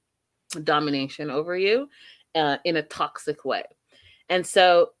their domination over you in a toxic way. And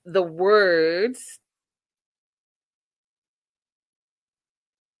so the words...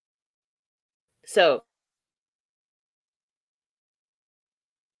 So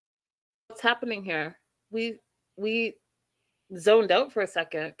what's happening here? We zoned out for a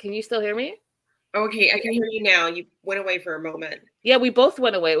second. Can you still hear me? Okay, I can hear you now. You went away for a moment. Yeah, we both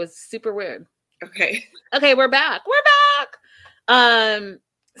went away. It was super weird. Okay. Okay, we're back.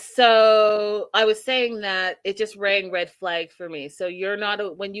 So I was saying that it just rang red flag for me. So you're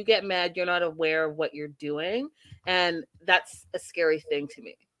not, when you get mad, you're not aware of what you're doing. And that's a scary thing to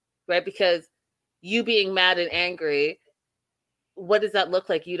me, right? Because you being mad and angry, what does that look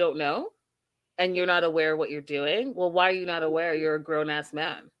like? You don't know. And you're not aware of what you're doing. Well, why are you not aware? You're a grown ass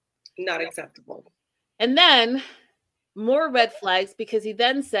man. Not acceptable. And then more red flags because he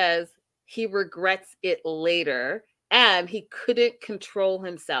then says he regrets it later and he couldn't control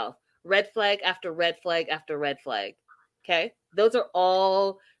himself. Red flag after red flag after red flag. Okay. Those are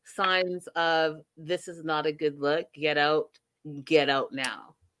all signs of this is not a good look. Get out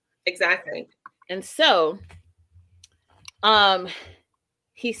now. Exactly. And so,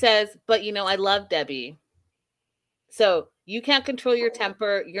 he says, but I love Debbie. So you can't control your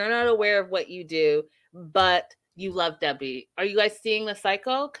temper. You're not aware of what you do, but you love Debbie. Are you guys seeing the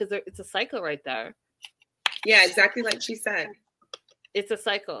cycle? Because it's a cycle right there. Yeah, exactly like she said. It's a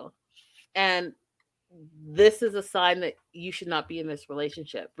cycle. And this is a sign that you should not be in this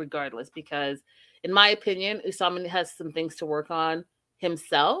relationship, regardless, because in my opinion, Usama has some things to work on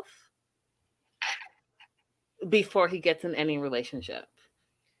himself before he gets in any relationship.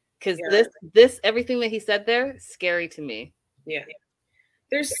 Because this everything that he said there, scary to me. Yeah.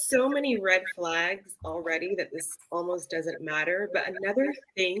 There's so many red flags already that this almost doesn't matter. But another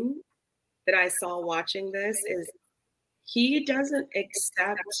thing that I saw watching this is he doesn't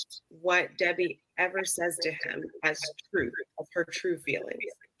accept what Debbie ever says to him as truth, as her true feelings.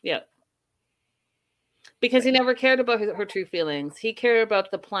 Yeah. Because he never cared about her true feelings. He cared about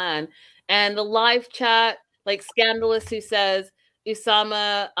the plan. And the live chat, like Scandalous, who says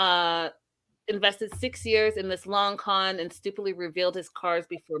Usama invested 6 years in this long con and stupidly revealed his cards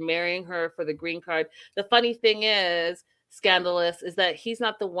before marrying her for the green card. The funny thing is, Scandalous, is that he's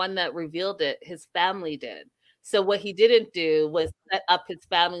not the one that revealed it. His family did. So what he didn't do was set up his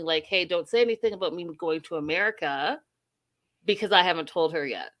family like, hey, don't say anything about me going to America because I haven't told her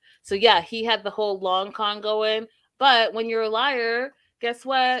yet. So yeah, he had the whole long con going. But when you're a liar, guess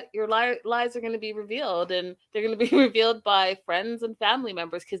what? Your lies are going to be revealed, and they're going to be revealed by friends and family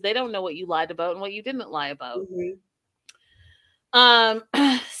members because they don't know what you lied about and what you didn't lie about.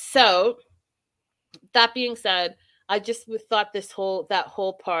 Mm-hmm. So that being said, I just thought that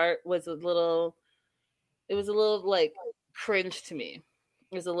whole part was a little like cringe to me.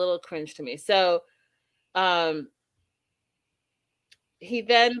 It was a little cringe to me. So, he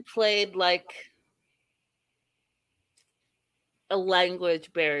then played like a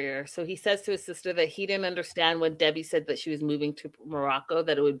language barrier. So he says to his sister that he didn't understand when Debbie said that she was moving to Morocco,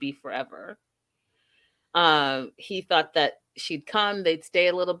 that it would be forever. He thought that she'd come, they'd stay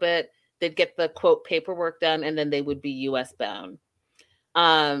a little bit, they'd get the quote paperwork done, and then they would be US bound.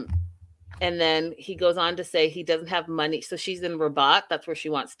 And then he goes on to say he doesn't have money. So she's in Rabat, that's where she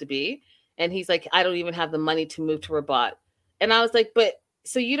wants to be. And he's like, I don't even have the money to move to Rabat. And I was like, but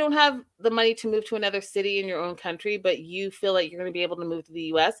so you don't have the money to move to another city in your own country, but you feel like you're going to be able to move to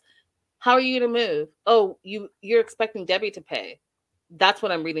the US? How are you going to move? Oh, you're expecting Debbie to pay. That's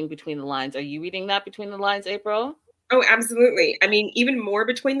what I'm reading between the lines. Are you reading that between the lines, April? Oh, absolutely. I mean, even more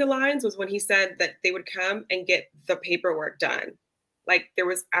between the lines was when he said that they would come and get the paperwork done. Like there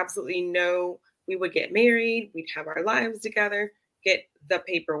was absolutely we would get married, we'd have our lives together, get the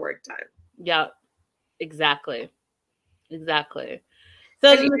paperwork done. Yeah, exactly. Exactly.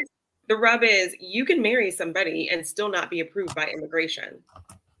 So the rub is you can marry somebody and still not be approved by immigration.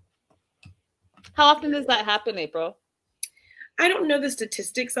 How often does that happen, April? I don't know the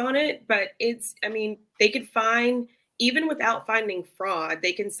statistics on it, but they could find, even without finding fraud,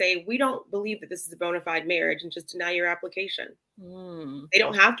 they can say, we don't believe that this is a bona fide marriage and just deny your application. They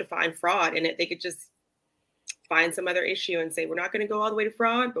don't have to find fraud in it. They could just find some other issue and say, we're not going to go all the way to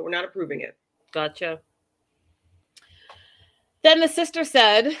fraud, but we're not approving it. Gotcha. Then the sister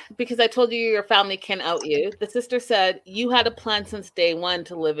said, because I told you your family can out you, the sister said, you had a plan since day one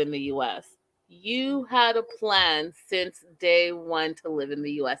to live in the U.S. You had a plan since day one to live in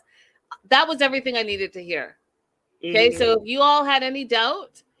the U.S. That was everything I needed to hear. Okay, mm-hmm. So if you all had any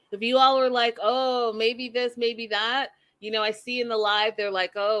doubt, if you all were like, oh, maybe this, maybe that, I see in the live, they're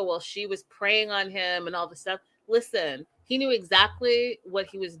like, oh, well, she was preying on him and all this stuff. Listen, he knew exactly what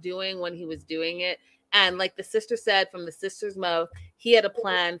he was doing when he was doing it. And like the sister said, from the sister's mouth, he had a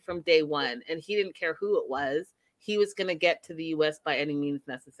plan from day one and he didn't care who it was. He was going to get to the U.S. by any means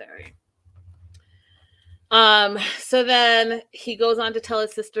necessary. So then he goes on to tell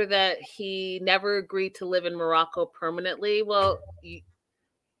his sister that he never agreed to live in Morocco permanently. Well,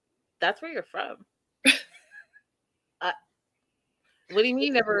 that's where you're from. What do you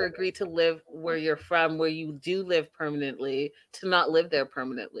mean never agree to live where you're from, where you do live permanently, to not live there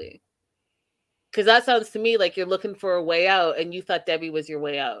permanently? Because that sounds to me like you're looking for a way out and you thought Debbie was your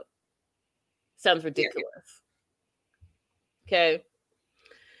way out. Sounds ridiculous. Okay.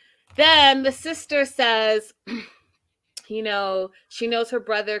 Then the sister says, you know, she knows her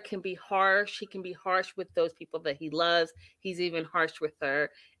brother can be harsh. He can be harsh with those people that he loves. He's even harsh with her.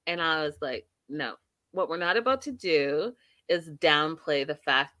 And I was like, no, what we're not about to do is downplay the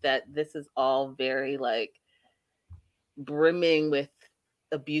fact that this is all very like brimming with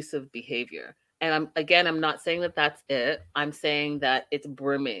abusive behavior. And I'm not saying that that's it. I'm saying that it's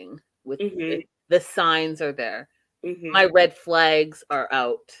brimming with it. The signs are there. My red flags are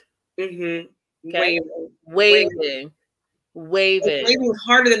out. Okay? Waving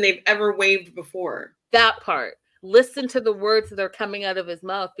harder than they've ever waved before. That part. Listen to the words that are coming out of his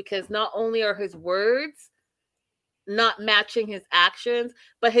mouth, because not only are his words not matching his actions,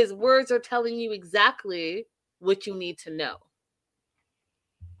 but his words are telling you exactly what you need to know.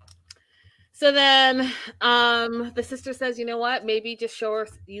 So then the sister says, you know what, maybe just show her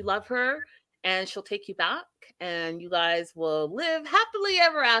you love her and she'll take you back and you guys will live happily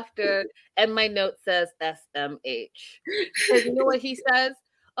ever after. And my note says SMH. Because you know what he says?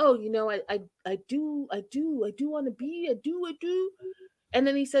 Oh, you know, I do want to be, I do. And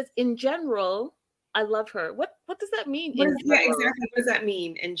then he says, in general, I love her. What does that mean? Yeah, exactly. What does that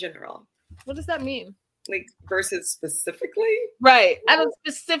mean in general? What does that mean? Like versus specifically? Right. I don't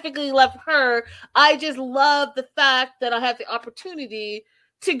specifically love her. I just love the fact that I have the opportunity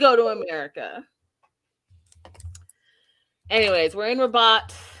to go to America. Anyways, we're in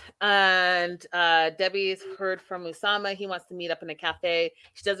Rabat and Debbie's heard from Usama. He wants to meet up in a cafe.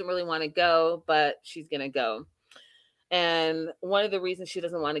 She doesn't really want to go, but she's going to go. And one of the reasons she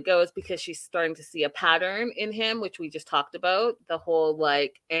doesn't want to go is because she's starting to see a pattern in him, which we just talked about. The whole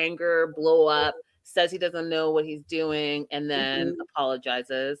like anger, blow up, says he doesn't know what he's doing, and then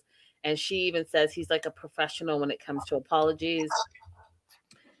apologizes. And she even says he's like a professional when it comes to apologies.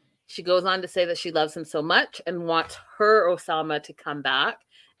 She goes on to say that she loves him so much and wants her Osama to come back.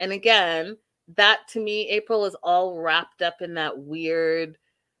 And again, that to me, April, is all wrapped up in that weird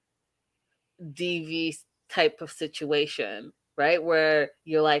DV type of situation, right? Where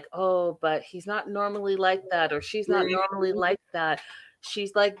you're like, oh, but he's not normally like that, or she's not normally like that.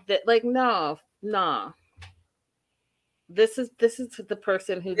 She's like that. Like, no. This is the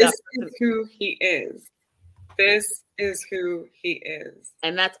person who. This is who he is. This is who he is,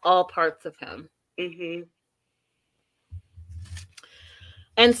 and that's all parts of him.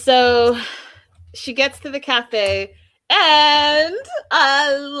 And so she gets to the cafe, and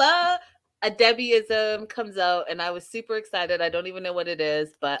I love. A Debbieism comes out, and I was super excited. I don't even know what it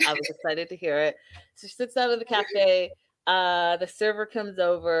is, but I was excited to hear it. So she sits down in the cafe. The server comes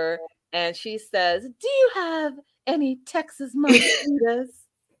over, and she says, "Do you have any Texas margaritas?"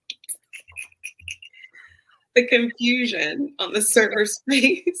 The confusion on the server's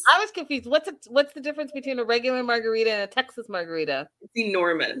face. I was confused. What's the difference between a regular margarita and a Texas margarita? It's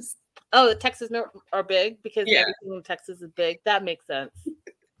enormous. Oh, the Texas are big because everything in Texas is big. That makes sense.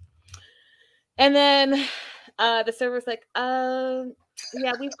 And then the server's like,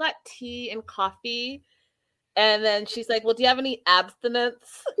 yeah, we've got tea and coffee. And then she's like, well, do you have any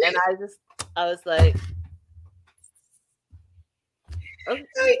abstinence? And I was like,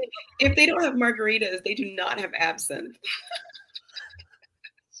 okay. If they don't have margaritas, they do not have absinthe.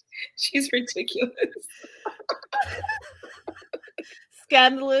 She's ridiculous.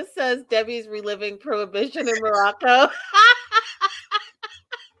 Scandalous says Debbie's reliving prohibition in Morocco.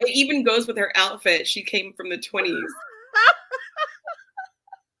 It even goes with her outfit. She came from the 20s.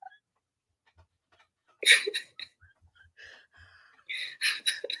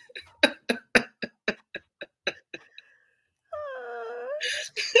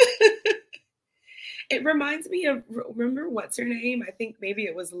 It reminds me of, remember what's her name? I think maybe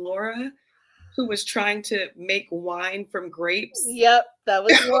it was Laura, who was trying to make wine from grapes. Yep, that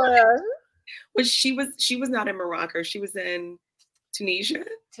was Laura. Which she was not in Morocco. She was in Tunisia.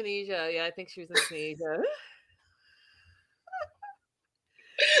 Yeah, I think she was in Tunisia.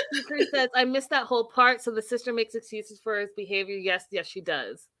 Chris says, I missed that whole part. So the sister makes excuses for his behavior. Yes, she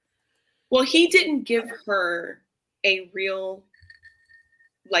does. Well, he didn't give her a real,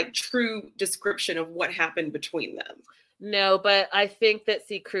 like, true description of what happened between them. No, but I think that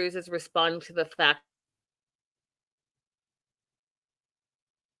C. Cruz is responding to the fact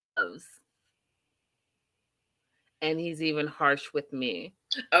and he's even harsh with me.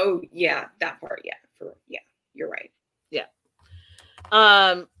 Oh, yeah, that part. Yeah, you're right. Yeah.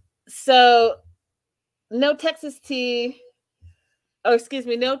 So no Texas tea. Oh, excuse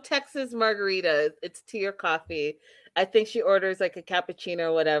me, no Texas margaritas. It's tea or coffee. I think she orders like a cappuccino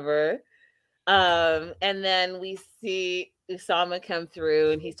or whatever. And then we see Usama come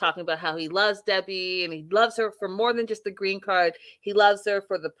through and he's talking about how he loves Debbie and he loves her for more than just the green card. He loves her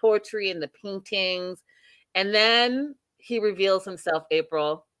for the poetry and the paintings. And then he reveals himself,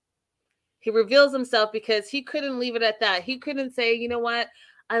 April. He reveals himself because he couldn't leave it at that. He couldn't say, you know what?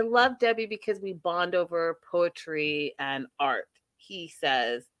 I love Debbie because we bond over poetry and art. He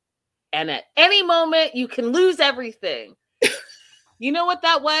says, and at any moment you can lose everything. You know what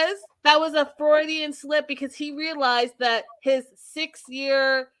that was? That was a Freudian slip because he realized that his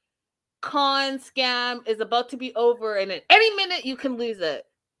 6-year con scam is about to be over and at any minute you can lose it.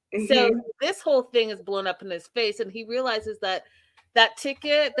 Mm-hmm. So this whole thing is blown up in his face and he realizes that that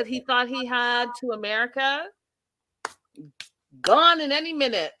ticket that he thought he had to America, gone in any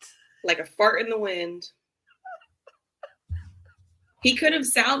minute. Like a fart in the wind. He could have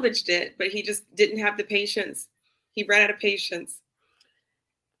salvaged it, but he just didn't have the patience. He ran out of patience.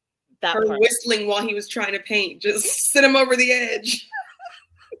 That Her whistling while he was trying to paint just sent him over the edge.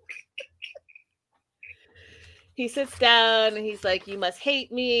 He sits down and he's like, you must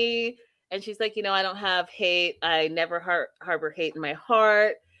hate me. And she's like, you know, I don't have hate. I never harbor hate in my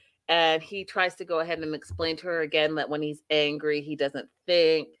heart. And he tries to go ahead and explain to her again that when he's angry, he doesn't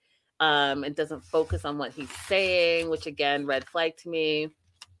think and doesn't focus on what he's saying, which again, red flag to me.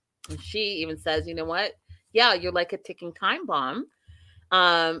 And she even says, you know what? Yeah, you're like a ticking time bomb.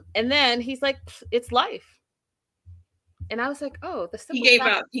 And then he's like, it's life. And I was like, oh, he gave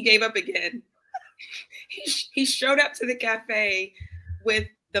up. He gave up again. He showed up to the cafe with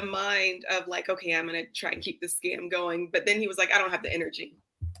the mind of like, okay, I'm going to try and keep this scam going. But then he was like, I don't have the energy.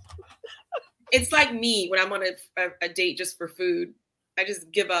 It's like me when I'm on a date just for food. I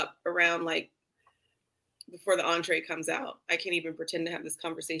just give up around like before the entree comes out. I can't even pretend to have this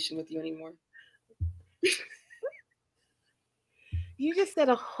conversation with you anymore. You just said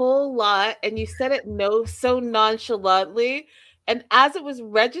a whole lot and you said it so nonchalantly. And as it was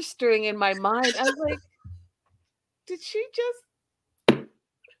registering in my mind, I was like, did she just...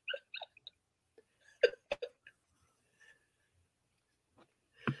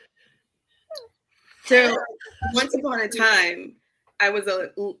 So once upon a time, I was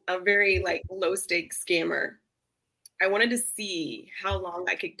a very like low stakes scammer. I wanted to see how long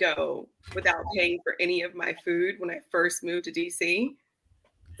I could go without paying for any of my food when I first moved to DC.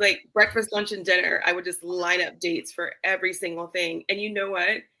 Like breakfast, lunch, and dinner, I would just line up dates for every single thing. And you know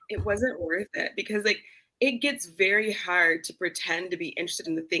what? It wasn't worth it because like it gets very hard to pretend to be interested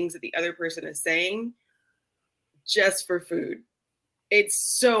in the things that the other person is saying just for food. It's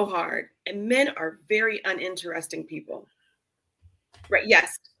so hard. And men are very uninteresting people. Right.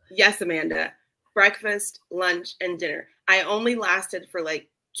 Yes. Yes, Amanda. Breakfast, lunch, and dinner. I only lasted for like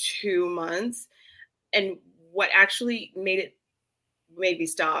 2 months. And what actually made me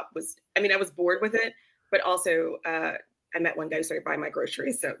stop was, I mean, I was bored with it, but also I met one guy who started buying my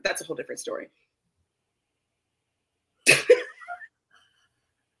groceries. So that's a whole different story.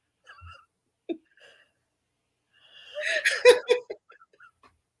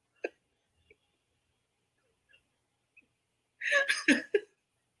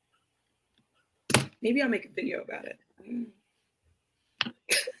 Maybe I'll make a video about it.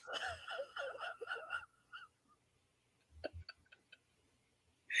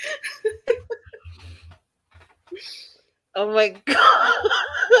 Oh my God.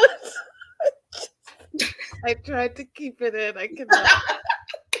 I tried to keep it in. I cannot.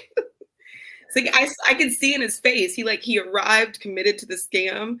 It's like I could see in his face. He arrived committed to the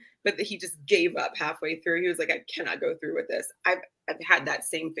scam, but he just gave up halfway through. He was like, I cannot go through with this. I've had that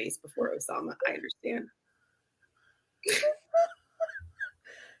same face before, Osama. I understand.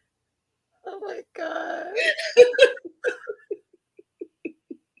 Oh my God.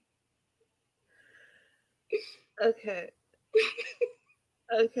 Okay.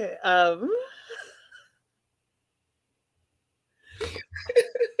 Okay.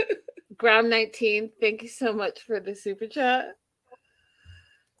 Gram 19, thank you so much for the super chat.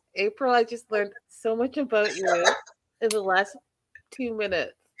 April, I just learned so much about you in the last 2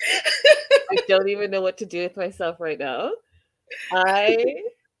 minutes. I don't even know what to do with myself right now. I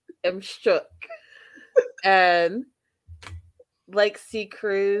am shook. And like C.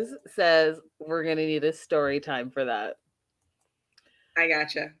 Cruz says, we're going to need a story time for that. I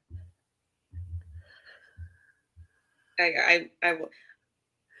gotcha. I will.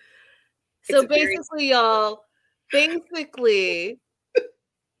 So basically, y'all,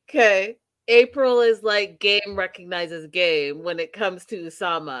 okay, April is like game recognizes game when it comes to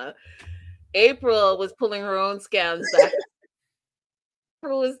Usama. April was pulling her own scams back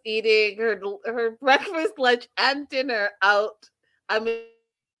was eating her breakfast, lunch, and dinner out. I mean,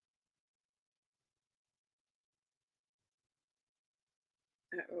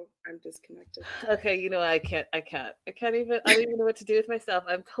 Uh-oh, I'm disconnected. okay, you know, I don't even know what to do with myself.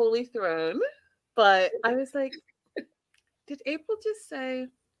 I'm totally thrown. But I was like, did April just say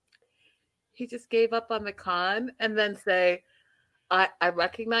he just gave up on the con and then say, I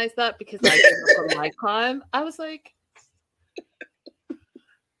recognize that because I gave up on my con? I was like,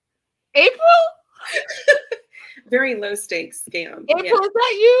 April? Very low stakes scam. April, yeah. Is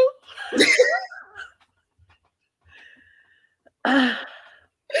that you?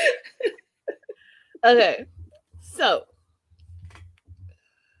 Okay, so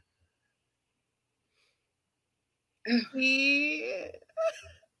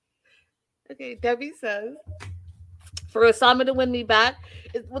okay, Debbie says, for Osama to win me back,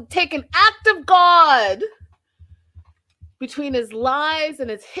 it would take an act of God. Between his lies and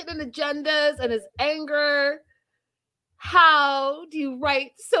his hidden agendas and his anger, how do you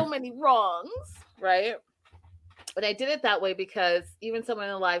right so many wrongs, right? But I did it that way because even someone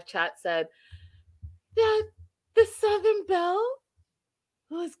in the live chat said that the Southern Belle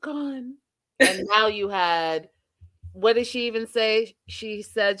was gone. And now you had, what did she even say? She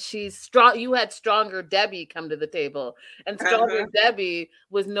said she's strong. You had Stronger Debbie come to the table, and Stronger Debbie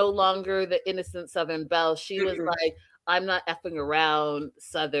was no longer the innocent Southern Belle. She was like, I'm not effing around,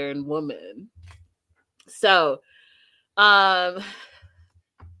 Southern woman. So,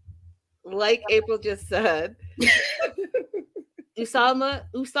 like April just said,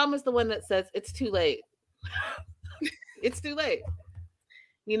 Usama's the one that says it's too late. It's too late.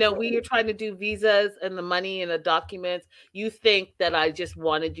 You know, we are trying to do visas and the money and the documents. You think that I just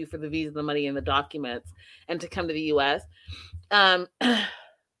wanted you for the visa, the money, and the documents and to come to the U.S. And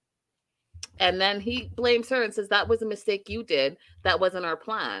then he blames her and says, that was a mistake you did. That wasn't our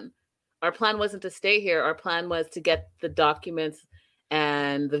plan. Our plan wasn't to stay here. Our plan was to get the documents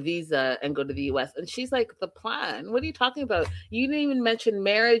and the visa and go to the U.S. And she's like, the plan? What are you talking about? You didn't even mention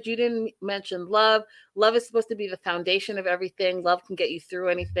marriage. You didn't mention love. Love is supposed to be the foundation of everything. Love can get you through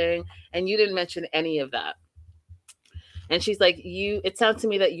anything. And you didn't mention any of that. And she's like, it sounds to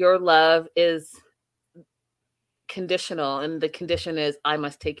me that your love is conditional. And the condition is, I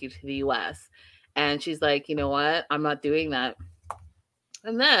must take you to the U.S. And she's like, you know what? I'm not doing that.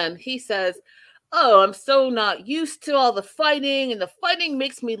 And then he says, oh, I'm so not used to all the fighting, and the fighting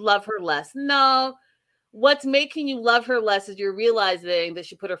makes me love her less. No, what's making you love her less is you're realizing that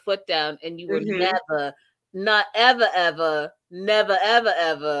she put her foot down and you were never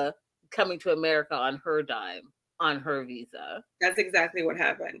coming to America on her dime, on her visa. That's exactly what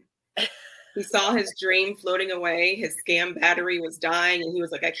happened. He saw his dream floating away. His scam battery was dying, and he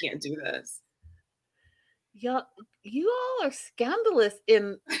was like, I can't do this. Yeah, you all are scandalous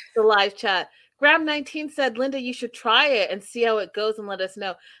in the live chat. Graham19 said, Linda, you should try it and see how it goes and let us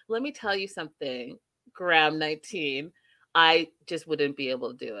know. Let me tell you something, Graham19. I just wouldn't be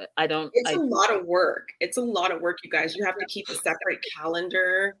able to do it. It's a lot of work. It's a lot of work, you guys. You have to keep a separate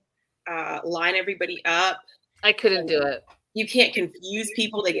calendar, line everybody up. I couldn't do it. You can't confuse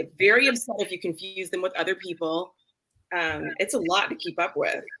people. They get very upset if you confuse them with other people. It's a lot to keep up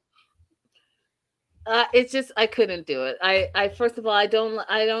with. It's just, I couldn't do it. I first of all, I don't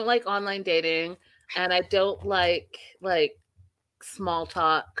like online dating, and I don't like small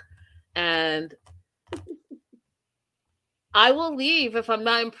talk, and I will leave if I'm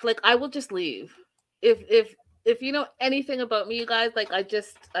not I will just leave. If you know anything about me, you guys,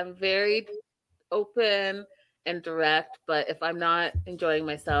 I'm very open and direct, but if I'm not enjoying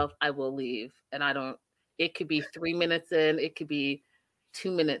myself, I will leave. And it could be 3 minutes in, it could be 2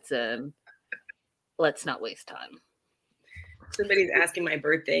 minutes in. Let's not waste time. Somebody's asking my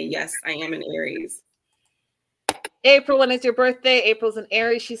birthday. Yes, I am an Aries. April, when is your birthday? April's an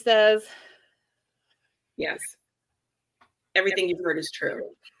Aries, she says. Yes. Everything you've heard is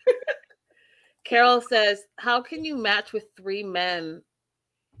true. Carol says, how can you match with 3 men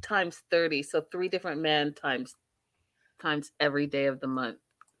times 30? So 3 different men times every day of the month.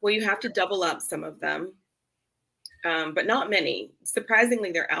 Well, you have to double up some of them, but not many.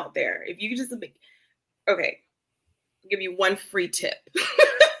 Surprisingly, they're out there. If you just okay, I'll give you one free tip.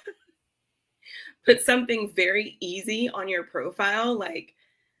 Put something very easy on your profile, like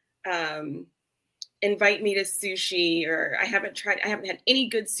invite me to sushi, or I haven't had any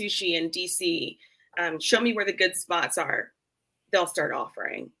good sushi in DC. Show me where the good spots are. They'll start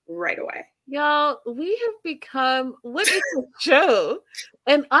offering right away. Y'all, we have become, what is the show?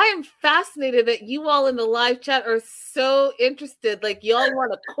 And I am fascinated that you all in the live chat are so interested. Like, y'all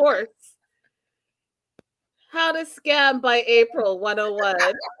want a course. How to Scam by April 101.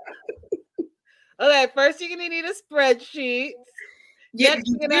 Okay, first you're going to need a spreadsheet. Next,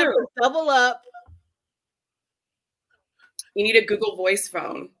 you're going to have to double up. You need a Google Voice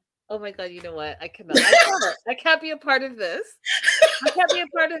phone. Oh my God, you know what? I cannot. I can't be a part of this. I can't be a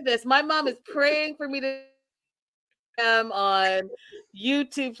part of this. My mom is praying for me to on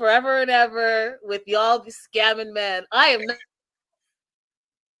YouTube forever and ever with y'all scamming men. I am not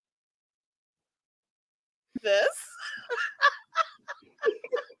this.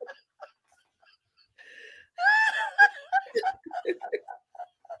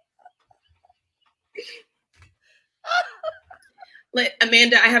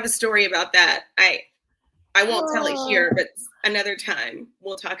 Amanda, I have a story about that. I won't tell it here, but another time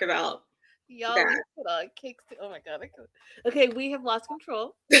we'll talk about y'all that. Put on cakes. Oh my God. Okay, we have lost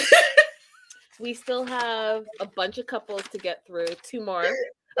control. We still have a bunch of couples to get through. 2 more.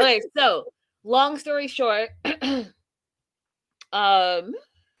 Okay, so long story short,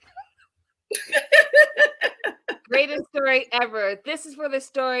 greatest story ever. This is for the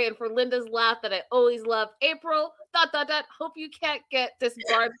story and for Linda's laugh that I always love. April, ... Hope you can't get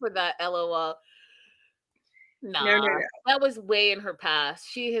disbarred for that, LOL. Nah, no. That was way in her past.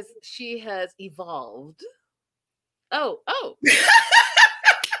 She has evolved. Oh.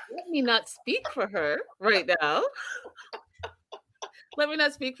 Let me not speak for her right now. Let me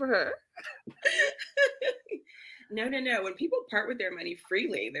not speak for her. No. When people part with their money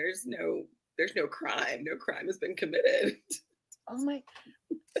freely, there's no crime. No crime has been committed. Oh my.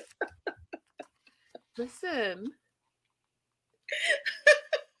 Listen.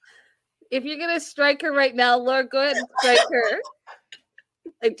 If you're going to strike her right now, Laura, go ahead and strike her.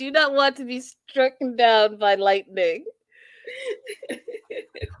 I do not want to be stricken down by lightning.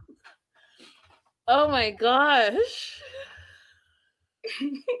 Oh my gosh.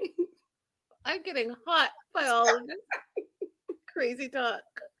 I'm getting hot by all of this crazy talk.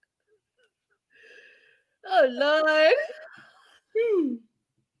 Oh Lord.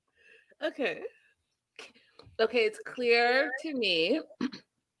 Okay, it's clear to me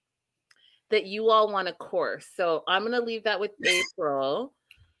that you all want a course. So I'm going to leave that with April.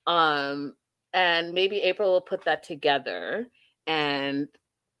 And maybe April will put that together and,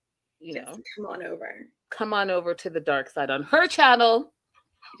 you know, come on over to the dark side on her channel.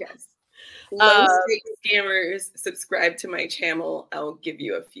 Yes. Low stakes scammers, subscribe to my channel. I'll give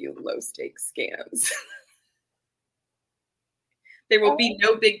you a few low stakes scams. There will be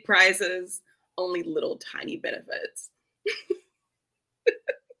no big prizes, only little tiny benefits.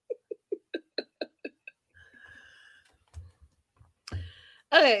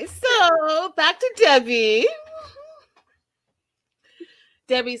 Okay, so back to Debbie.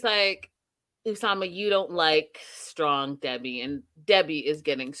 Debbie's like, Usama, you don't like strong Debbie, and Debbie is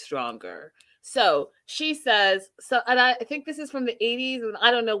getting stronger. So she says, and I think this is from the 80s, and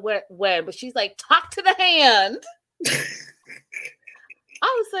I don't know when, but she's like, talk to the hand.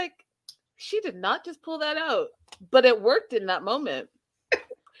 I was like, she did not just pull that out, but it worked in that moment.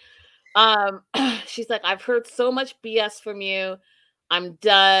 She's like, I've heard so much BS from you. I'm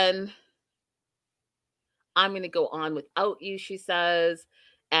done. I'm going to go on without you, she says,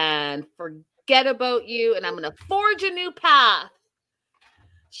 and forget about you, and I'm going to forge a new path.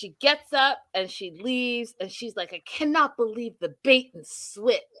 She gets up and she leaves, and she's like, I cannot believe the bait and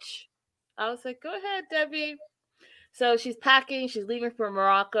switch. I was like, go ahead, Debbie. So she's packing, she's leaving for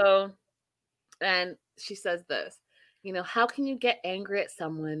Morocco, and she says this, you know, how can you get angry at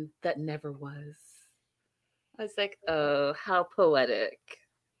someone that never was? I was like, oh, how poetic.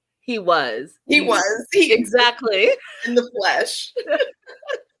 He was. He exactly in the flesh.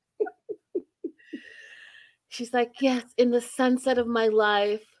 She's like, yes, in the sunset of my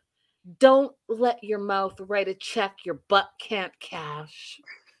life, don't let your mouth write a check your butt can't cash.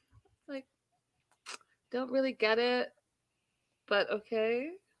 Like, don't really get it, but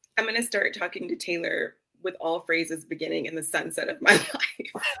okay. I'm going to start talking to Taylor with all phrases beginning in the sunset of my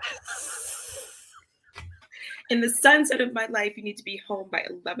life. In the sunset of my life, you need to be home by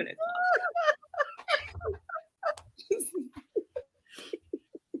 11 o'clock.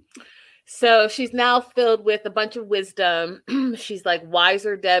 So she's now filled with a bunch of wisdom. She's like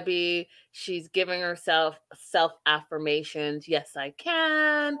wiser Debbie. She's giving herself self-affirmations. Yes, I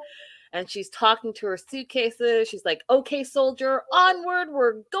can. And she's talking to her suitcases. She's like, okay, soldier, onward.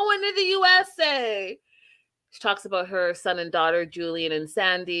 We're going to the USA. She talks about her son and daughter, Julian and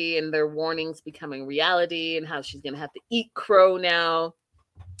Sandy, and their warnings becoming reality and how she's going to have to eat crow now.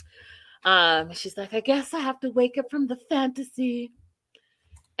 She's like, I guess I have to wake up from the fantasy.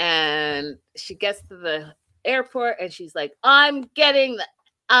 And she gets to the airport and she's like, I'm getting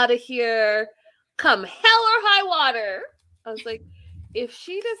out of here. come hell or high water. I was like, if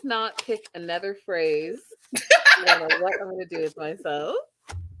she does not pick another phrase, I don't know what I'm going to do with myself.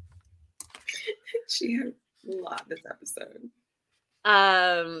 She had a lot this episode.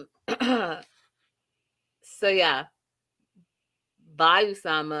 So yeah. Bye,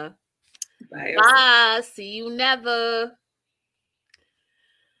 Usama. Bye. Bye. See you never.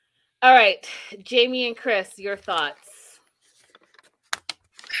 All right, Jamie and Chris, your thoughts.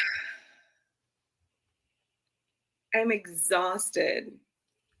 I'm exhausted.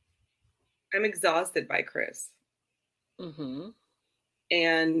 I'm exhausted by Chris. Mm-hmm.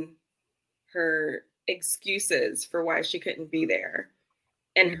 And her excuses for why she couldn't be there.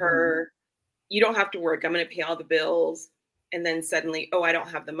 And her, you don't have to work. I'm going to pay all the bills. And then suddenly, oh, I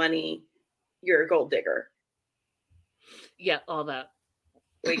don't have the money. You're a gold digger. Yeah, all that.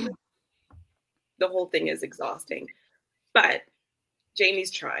 Like, the whole thing is exhausting. But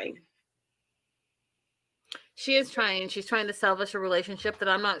Jamie's trying. She is trying. She's trying to salvage a relationship that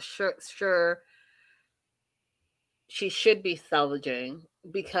I'm not sure she should be salvaging,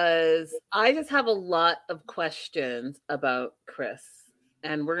 because I just have a lot of questions about Chris,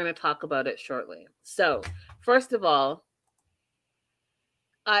 and we're going to talk about it shortly. So, first of all,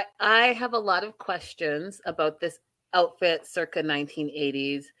 I have a lot of questions about this outfit circa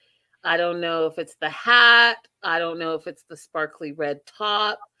 1980s. I don't know if it's the hat. I don't know if it's the sparkly red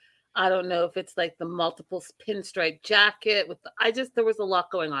top. I don't know if it's like the multiple pinstripe jacket with there was a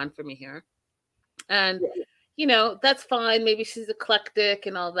lot going on for me here. And, you know, that's fine. Maybe she's eclectic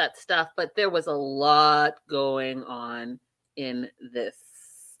and all that stuff, but there was a lot going on in this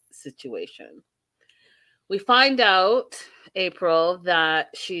situation. We find out, April,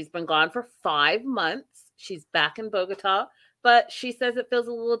 that she's been gone for 5 months. She's back in Bogota, but she says it feels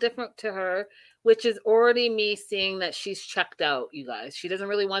a little different to her, which is already me seeing that she's checked out, you guys. She doesn't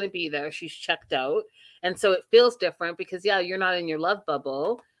really want to be there. She's checked out. And so it feels different because, yeah, you're not in your love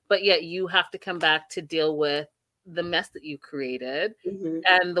bubble, but yet you have to come back to deal with the mess that you created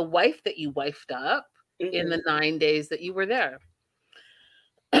and the wife that you wifed up in the 9 days that you were there.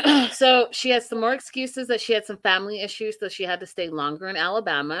 So she has some more excuses that she had some family issues, so she had to stay longer in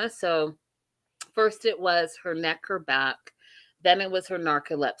Alabama. So first it was her neck, her back. Then it was her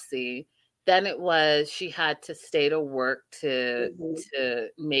narcolepsy. Then it was she had to stay to work to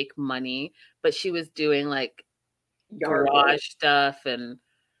make money, but she was doing like garage stuff and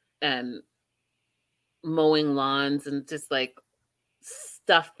mowing lawns and just like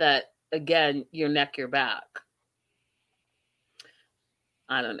stuff that, again, your neck, your back.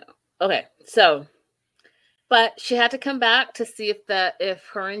 I don't know. Okay, so, but she had to come back to see if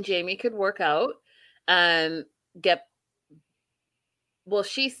her and Jamie could work out and get, well,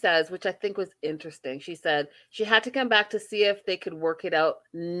 she says, which I think was interesting. She said she had to come back to see if they could work it out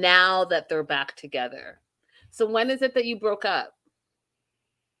now that they're back together. So when is it that you broke up?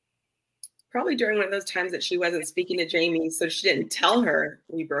 Probably during one of those times that she wasn't speaking to Jamie, so she didn't tell her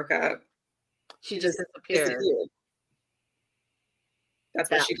we broke up. She just disappeared. That's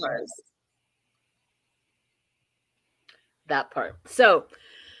what she does. That part. So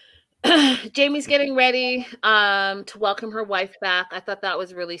Jamie's getting ready to welcome her wife back. I thought that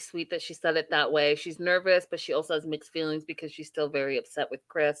was really sweet that she said it that way. She's nervous, but she also has mixed feelings because she's still very upset with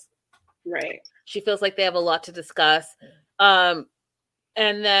Chris. Right. She feels like they have a lot to discuss.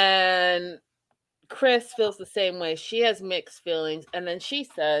 And then Chris feels the same way. She has mixed feelings. And then she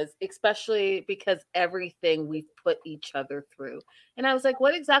says, especially because everything we've put each other through. And I was like,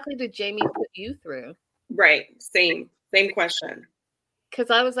 what exactly did Jamie put you through? Right. Same question.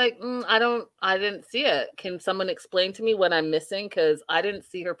 Because I was like, I didn't see it. Can someone explain to me what I'm missing? Because I didn't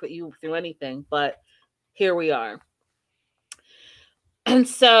see her put you through anything. But here we are. And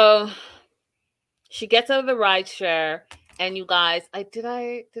so she gets out of the rideshare. And you guys, hold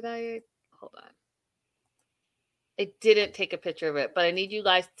on. I didn't take a picture of it, but I need you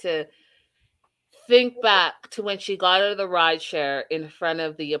guys to think back to when she got out of the rideshare in front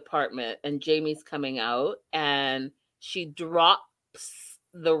of the apartment and Jamie's coming out and she drops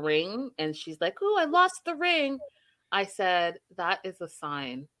the ring and she's like, "Oh, I lost the ring." I said, that is a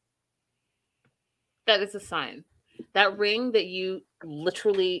sign. That is a sign. That ring that you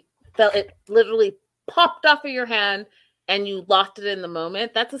literally felt, it literally popped off of your hand and you lost it in the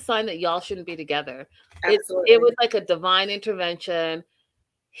moment, that's a sign that y'all shouldn't be together. It was like a divine intervention.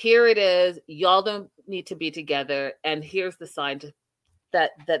 Here it is. Y'all don't need to be together. And here's the sign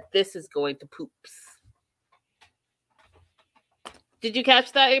that this is going to poops. Did you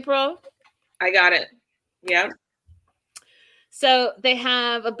catch that, April? I got it. Yeah. So they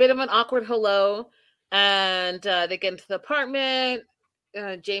have a bit of an awkward hello and they get into the apartment.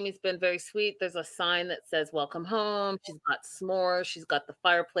 Jamie's been very sweet. There's a sign that says "Welcome home." She's got s'mores. She's got the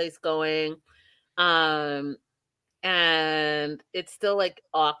fireplace going, and it's still like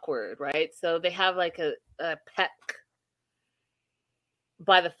awkward, right? So they have like a peck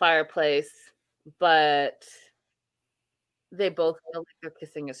by the fireplace, but they both feel like they're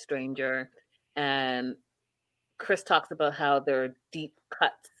kissing a stranger. And Chris talks about how there are deep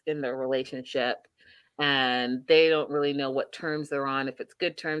cuts in their relationship and they don't really know what terms they're on. If it's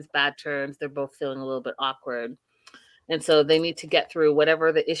good terms, bad terms, they're both feeling a little bit awkward. And so they need to get through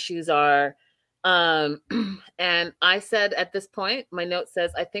whatever the issues are. And I said at this point, my note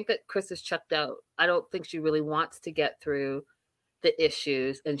says, I think that Chris is checked out. I don't think she really wants to get through the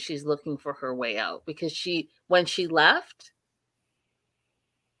issues and she's looking for her way out because when she left,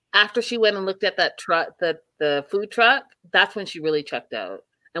 after she went and looked at that truck, the food truck, that's when she really checked out.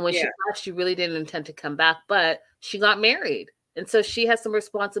 And when she left, she really didn't intend to come back, but she got married. And so she has some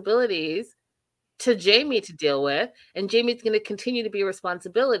responsibilities to Jamie to deal with. And Jamie's going to continue to be a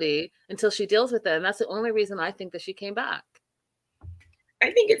responsibility until she deals with it. And that's the only reason I think that she came back.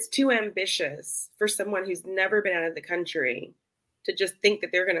 I think it's too ambitious for someone who's never been out of the country to just think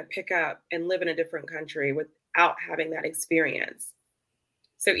that they're going to pick up and live in a different country without having that experience.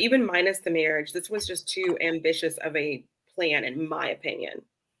 So even minus the marriage, this was just too ambitious of a plan, in my opinion.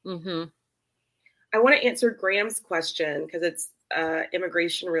 Mm-hmm. I want to answer Graham's question because it's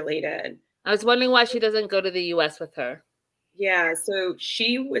immigration related. I was wondering why she doesn't go to the U.S. with her. Yeah, so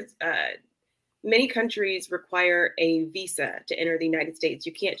she was. Many countries require a visa to enter the United States.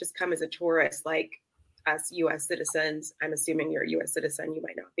 You can't just come as a tourist like us U.S. citizens. I'm assuming you're a U.S. citizen. You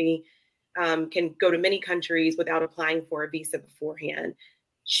might not be. Can go to many countries without applying for a visa beforehand.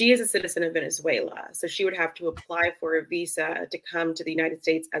 She is a citizen of Venezuela, so she would have to apply for a visa to come to the United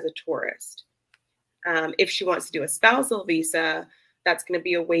States as a tourist. If she wants to do a spousal visa, that's going to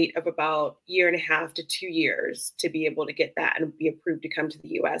be a wait of about 1.5 to 2 years to be able to get that and be approved to come to the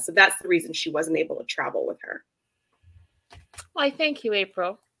U.S. So that's the reason she wasn't able to travel with her. Why, thank you,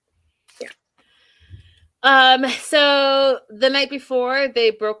 April. Yeah. So the night before, they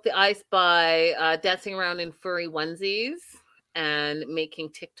broke the ice by dancing around in furry onesies and making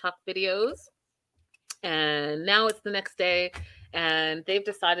TikTok videos. And now it's the next day, and they've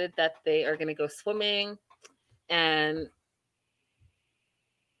decided that they are going to go swimming and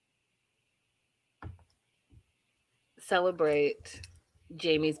celebrate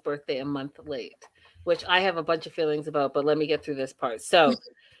Jamie's birthday a month late, which I have a bunch of feelings about, but let me get through this part. So,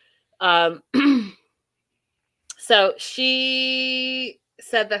 so she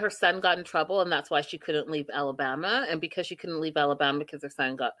said that her son got in trouble and that's why she couldn't leave Alabama. And because she couldn't leave Alabama because her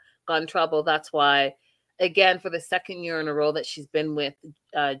son got in trouble, that's why, again, for the second year in a row that she's been with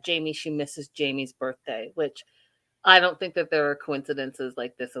Jamie, she misses Jamie's birthday, which I don't think that there are coincidences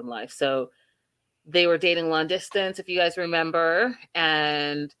like this in life. So they were dating long distance, if you guys remember,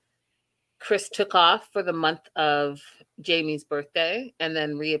 and Chris took off for the month of Jamie's birthday and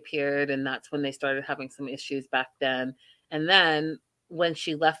then reappeared, and that's when they started having some issues back then. And then when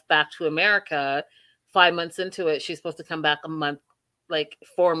she left back to America, 5 months into it, she's supposed to come back a month, like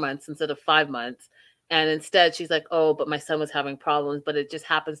 4 months instead of 5 months. And instead she's like, oh, but my son was having problems, but it just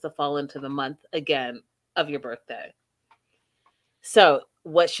happens to fall into the month again of your birthday. So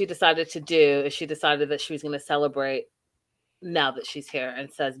what she decided to do is she decided that she was going to celebrate now that she's here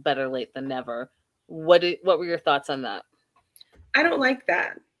and says better late than never. What were your thoughts on that? I don't like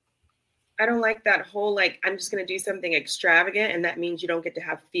that. I don't like that whole, like, I'm just going to do something extravagant and that means you don't get to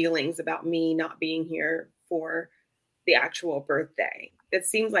have feelings about me not being here for the actual birthday. It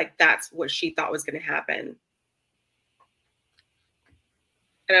seems like that's what she thought was going to happen.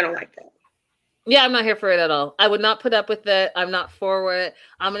 And I don't like that. Yeah, I'm not here for it at all. I would not put up with it. I'm not for it.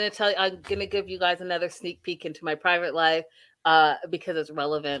 I'm going to tell you, I'm going to give you guys another sneak peek into my private life because it's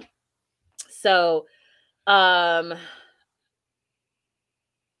relevant. So,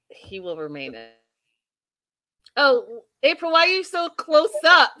 he will remain it. Oh, April, why are you so close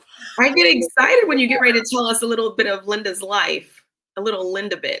up? I get excited when you get ready to tell us a little bit of Linda's life, a little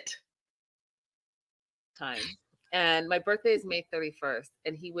Linda bit. Time. And my birthday is May 31st,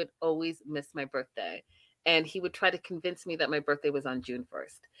 and he would always miss my birthday. And he would try to convince me that my birthday was on June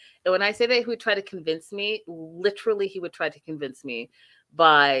 1st. And when I say that he would try to convince me, literally he would try to convince me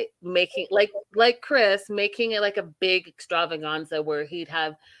by making, like Chris, making it like a big extravaganza where he'd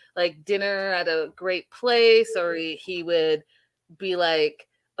have like dinner at a great place, or he would be like,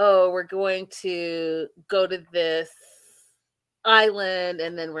 oh, we're going to go to this island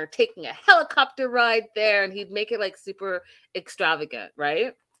and then we're taking a helicopter ride there, and he'd make it like super extravagant,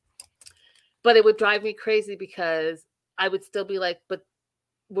 right? But it would drive me crazy because I would still be like, but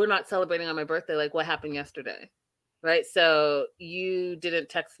we're not celebrating on my birthday. Like, what happened yesterday? Right? So you didn't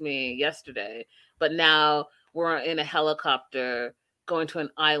text me yesterday, but now we're in a helicopter going to an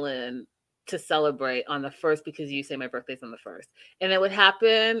island to celebrate on the 1st because you say my birthday's on the 1st. And it would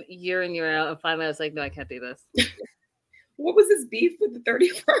happen year in, year out. And finally I was like, no, I can't do this. What was his beef with the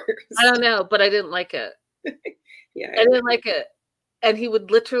 31st? I don't know, but I didn't like it. Yeah. I didn't like it. And he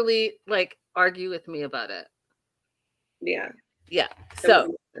would literally like argue with me about it. Yeah. Yeah.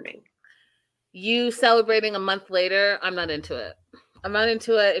 So you celebrating a month later, I'm not into it. I'm not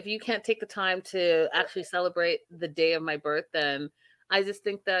into it. If you can't take the time to actually celebrate the day of my birth, then I just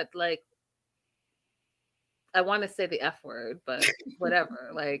think that, like, I want to say the F word, but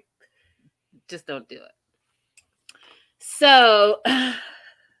whatever. Like, just don't do it. So,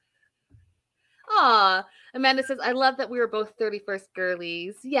 Amanda says, I love that we were both 31st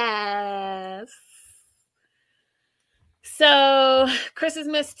girlies. Yes. So Chris has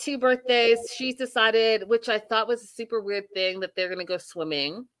missed 2 birthdays. She's decided, which I thought was a super weird thing, that they're going to go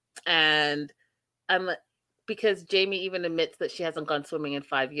swimming. And because Jamie even admits that she hasn't gone swimming in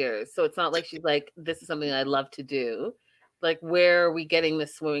 5 years. So it's not like she's like, this is something I love to do. Like, where are we getting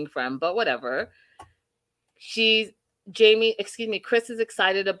this swimming from? But whatever. Chris is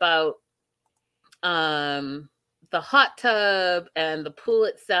excited about the hot tub and the pool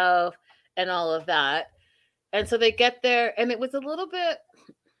itself and all of that. And so they get there, and it was a little bit,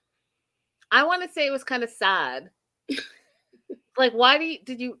 I want to say it was kind of sad. Like, why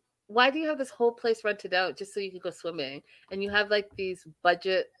do you have this whole place rented out just so you could go swimming? And you have like these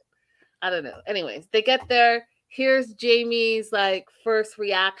budget, I don't know. Anyways, they get there. Here's Jamie's like first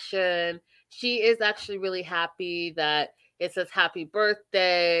reaction. She is actually really happy that it says happy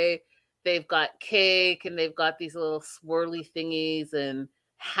birthday. They've got cake and they've got these little swirly thingies and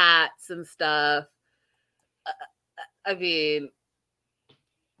hats and stuff. I mean,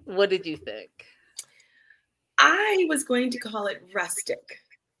 what did you think? I was going to call it rustic.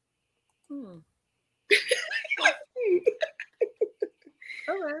 Okay.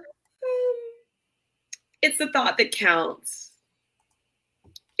 It's the thought that counts.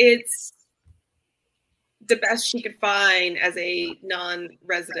 It's the best she could find as a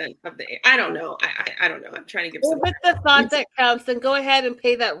non-resident of the. I don't know. I don't know. I'm trying to give. Well, with the thought that counts, then go ahead and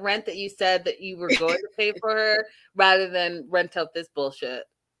pay that rent that you said that you were going to pay for her, rather than rent out this bullshit.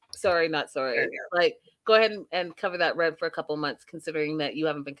 Sorry, not sorry. Like, go ahead and cover that rent for a couple months, considering that you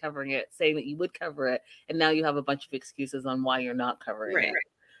haven't been covering it, saying that you would cover it, and now you have a bunch of excuses on why you're not covering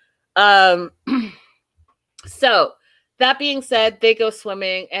it. So that being said, they go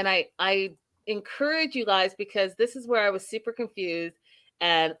swimming, and I encourage you guys, because this is where I was super confused,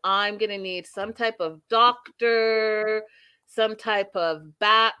 and I'm gonna need some type of doctor, some type of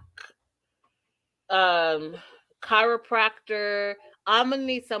back chiropractor. I'm gonna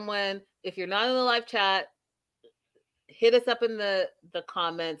need someone. If you're not in the live chat, hit us up in the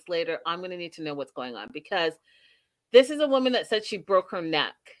comments later. I'm gonna need to know what's going on, because this is a woman that said she broke her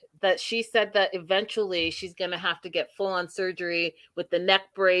neck. That she said that eventually she's going to have to get full-on surgery with the neck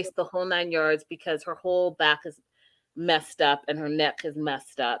brace, the whole 9 yards, because her whole back is messed up and her neck is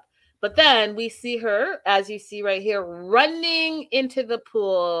messed up. But then we see her, as you see right here, running into the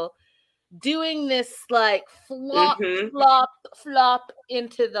pool, doing this like flop, flop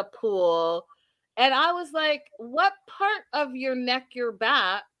into the pool. And I was like, what part of your neck, your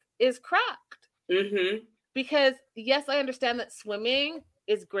back is cracked? Because yes, I understand that swimming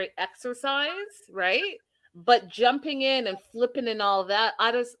is great exercise, right? But jumping in and flipping and all that,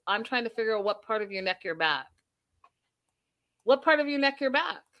 I'm trying to figure out what part of your neck, your back. What part of your neck, your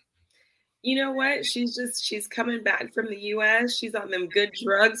back? You know what? She's coming back from the US. She's on them good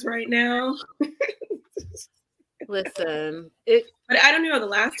drugs right now. Listen, but I don't know. The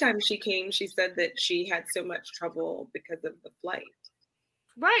last time she came, she said that she had so much trouble because of the flight.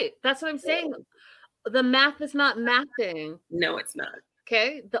 Right. That's what I'm saying. The math is not mathing. No, it's not.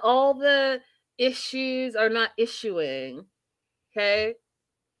 Okay. All the issues are not issuing. Okay.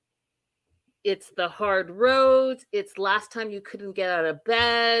 It's the hard roads. It's last time you couldn't get out of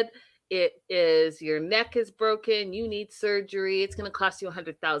bed. It is your neck is broken. You need surgery. It's going to cost you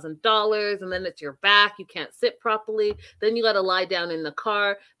 $100,000. And then it's your back. You can't sit properly. Then you got to lie down in the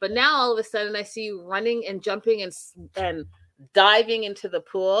car. But now all of a sudden I see you running and jumping and diving into the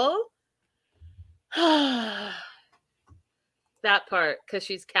pool. That part, because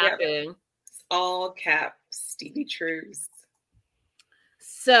she's capping. Yep. All cap, Stevie Trues.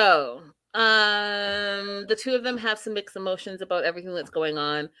 So the two of them have some mixed emotions about everything that's going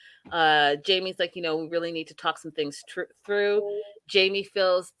on. Jamie's like, we really need to talk some things through. Jamie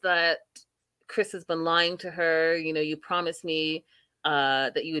feels that Chris has been lying to her. You promised me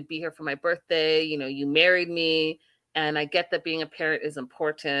that you would be here for my birthday. You know, you married me. And I get that being a parent is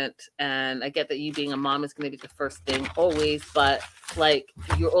important. And I get that you being a mom is going to be the first thing always. But like,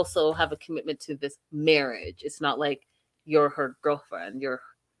 you also have a commitment to this marriage. It's not like you're her girlfriend, you're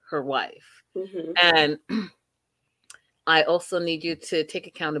her wife. Mm-hmm. And I also need you to take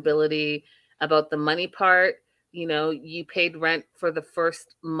accountability about the money part. You know, you paid rent for the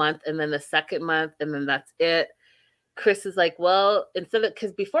first month and then the second month, and then that's it. Chris is like, well, instead of,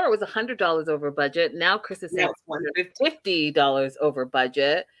 because before it was $100 over budget, now Chris is saying $150 over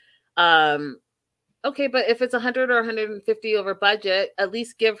budget. Okay, but if it's 100 or 150 over budget, at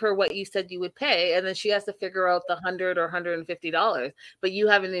least give her what you said you would pay, and then she has to figure out the 100 or $150. But you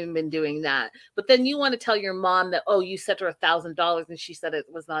haven't even been doing that. But then you want to tell your mom that, oh, you said her $1,000 and she said it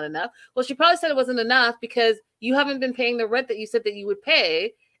was not enough. Well, she probably said it wasn't enough because you haven't been paying the rent that you said that you would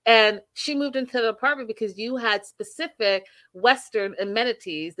pay. And she moved into the apartment because you had specific Western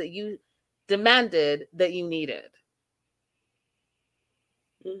amenities that you demanded that you needed.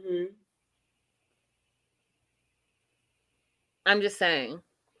 Mm-hmm. I'm just saying.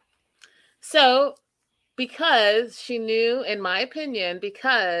 So, because she knew, in my opinion,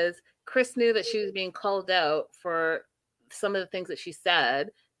 because Chris knew that she was being called out for some of the things that she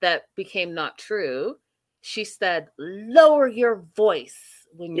said that became not true, she said, lower your voice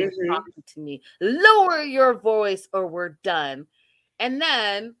when you're talking to me. Lower your voice or we're done. And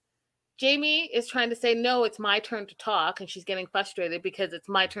then Jamie is trying to say, no, it's my turn to talk. And she's getting frustrated because it's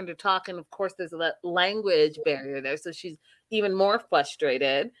my turn to talk. And of course, there's a language barrier there. So she's even more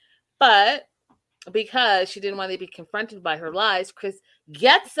frustrated. But because she didn't want to be confronted by her lies, Chris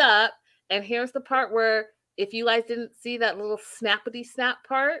gets up. And here's the part where, if you guys didn't see that little snappity snap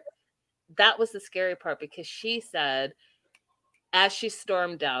part, that was the scary part, because she said, as she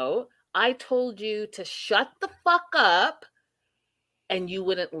stormed out, I told you to shut the fuck up and you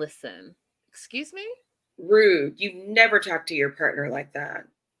wouldn't listen. Excuse me? Rude. You never talk to your partner like that.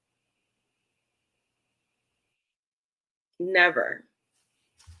 Never.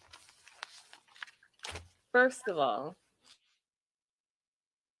 First of all,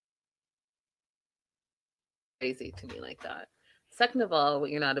 crazy to me like that. Second of all,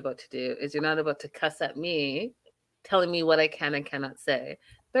 what you're not about to do is you're not about to cuss at me, telling me what I can and cannot say.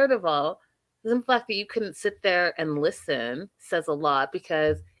 Third of all, the fact that you couldn't sit there and listen says a lot,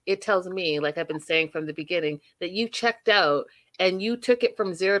 because it tells me, like I've been saying from the beginning, that you checked out and you took it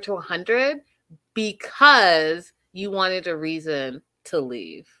from 0 to 100 because you wanted a reason to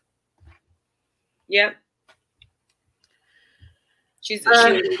leave. Yep. She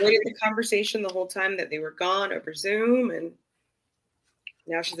avoided the conversation the whole time that they were gone over Zoom, and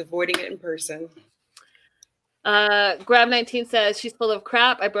now she's avoiding it in person. Grab19 says she's full of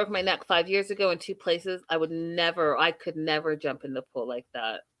crap. I broke my neck 5 years ago in 2 places. I could never jump in the pool like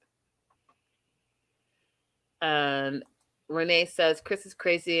that. And Renee says Chris is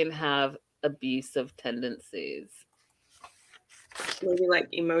crazy and have abusive tendencies. Maybe like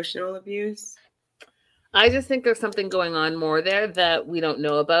emotional abuse. I just think there's something going on more there that we don't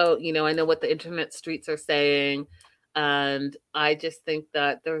know about. You know, I know what the internet streets are saying, and I just think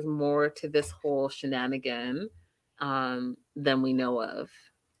that there's more to this whole shenanigan than we know of.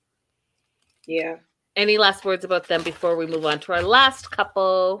 Yeah. Any last words about them before we move on to our last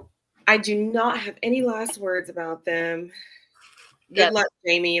couple? I do not have any last words about them. Good luck,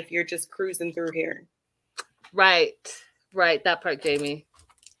 Jamie, if you're just cruising through here. Right. That part, Jamie.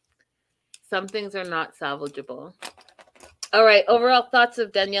 Some things are not salvageable. All right. Overall thoughts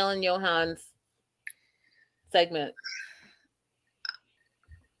of Danielle and Johan's segment.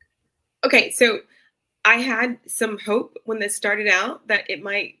 Okay, so I had some hope when this started out that it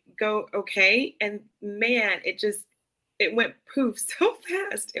might go okay, and man, it went poof so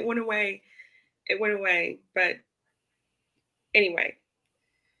fast. It went away. But anyway,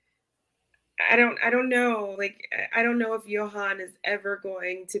 I don't know. Like, I don't know if Johan is ever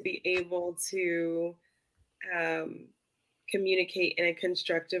going to be able to communicate in a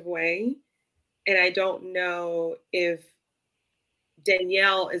constructive way, and I don't know if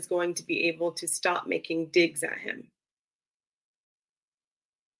Danielle is going to be able to stop making digs at him.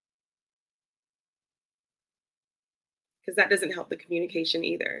 Because that doesn't help the communication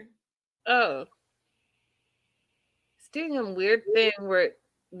either. Oh. It's doing a weird thing where it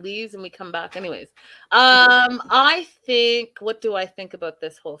leaves and we come back. Anyways. I think, what do I think about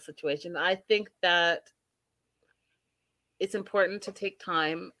this whole situation? I think that it's important to take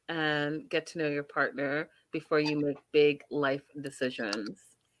time and get to know your partner before you make big life decisions.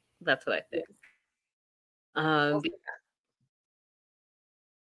 That's what I think.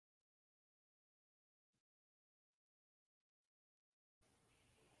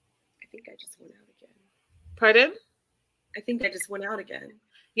 think I just went out again. Pardon? I think I just went out again.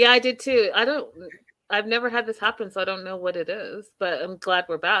 Yeah, I did too. I've never had this happen, so I don't know what it is, but I'm glad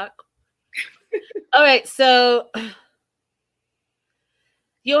we're back. All right, so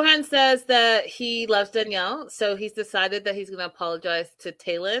Johan says that he loves Danielle, so he's decided that he's going to apologize to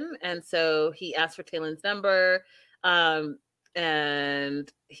Talon, and so he asked for Talon's number,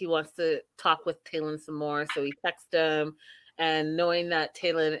 and he wants to talk with Talon some more, so he texted him, and knowing that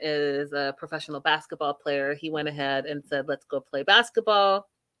Talon is a professional basketball player, he went ahead and said, let's go play basketball.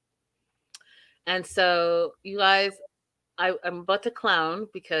 And so, you guys, I'm about to clown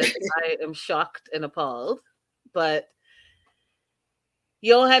because I am shocked and appalled, but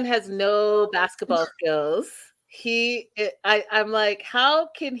Johan has no basketball skills. I'm like, how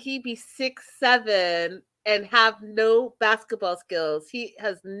can he be 6'7" and have no basketball skills? He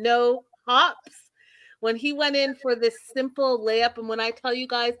has no hops. When he went in for this simple layup, and when I tell you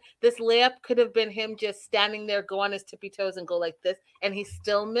guys, this layup could have been him just standing there, go on his tippy toes and go like this, and he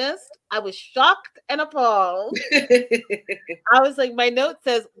still missed. I was shocked and appalled. I was like, my note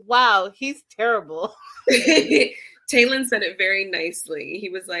says, wow, he's terrible. Talon said it very nicely. He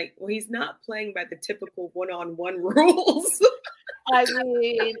was like, well, he's not playing by the typical one-on-one rules. I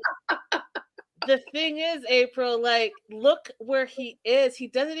mean, the thing is, April, like, look where he is. He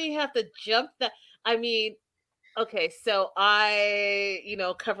doesn't even have to jump that. I mean, okay, so I,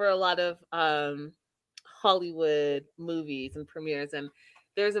 cover a lot of Hollywood movies and premieres, and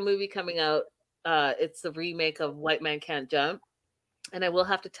there's a movie coming out. It's the remake of White Man Can't Jump. And I will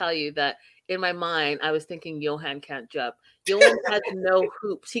have to tell you that in my mind, I was thinking Johan can't jump. Johan has no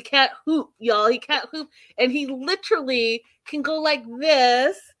hoops. He can't hoop, y'all. He can't hoop. And he literally can go like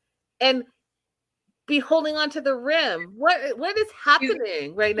this and be holding on to the rim. What is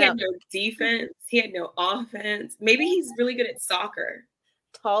happening right now? He had no defense. He had no offense. Maybe he's really good at soccer.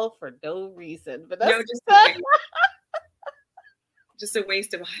 Tall for no reason. But that's just a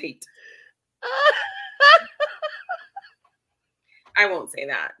waste of height. I won't say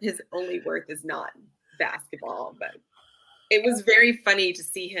that. His only worth is not basketball, but it was very funny to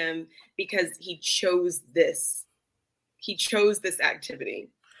see him because he chose this. He chose this activity.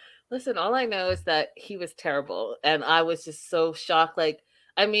 Listen, all I know is that he was terrible, and I was just so shocked. Like,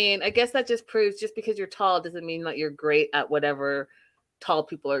 I mean, I guess that just proves just because you're tall doesn't mean that you're great at whatever tall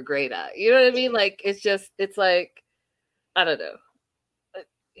people are great at. You know what I mean? Like, it's like, I don't know.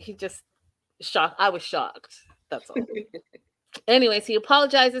 He just shocked. I was shocked. That's all. Anyways, he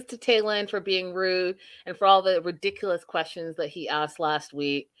apologizes to Talon for being rude and for all the ridiculous questions that he asked last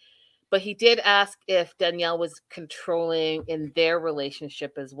week. But he did ask if Danielle was controlling in their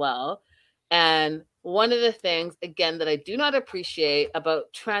relationship as well. And one of the things, again, that I do not appreciate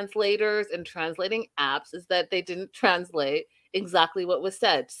about translators and translating apps is that they didn't translate exactly what was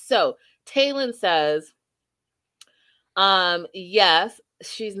said. So Talon says, yes,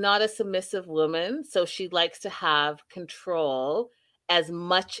 she's not a submissive woman, so she likes to have control as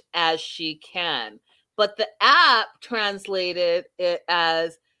much as she can. But the app translated it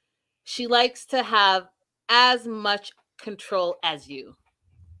as she likes to have as much control as you.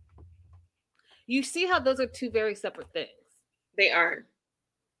 You see how those are two very separate things. They are.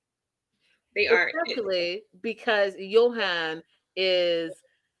 Especially because Johan is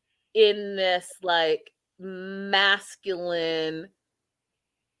in this like masculine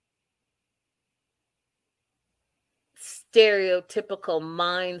stereotypical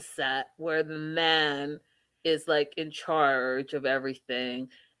mindset where the man is like in charge of everything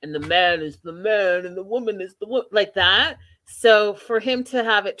and the man is the man and the woman is the woman, like that. So for him to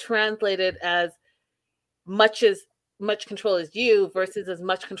have it translated as much control as you versus as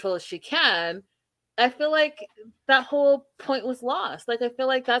much control as she can, I feel like that whole point was lost. Like, I feel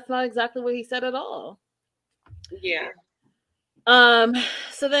like that's not exactly what he said at all. Yeah.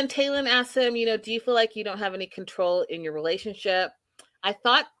 So then Talon asked him, do you feel like you don't have any control in your relationship? I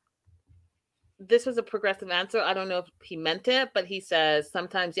thought this was a progressive answer. I don't know if he meant it, but he says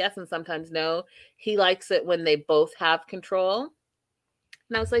sometimes yes and sometimes no. He likes it when they both have control.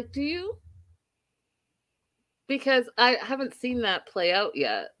 And I was like, do you? Because I haven't seen that play out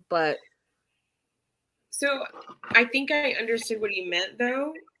yet, but. So I think I understood what he meant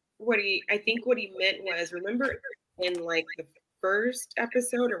though. I think what he meant was, remember in like the first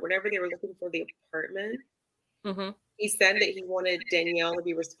episode or whenever they were looking for the apartment, he said that he wanted Danielle to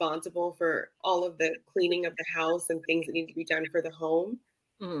be responsible for all of the cleaning of the house and things that need to be done for the home,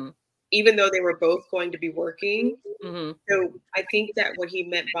 even though they were both going to be working. So I think that what he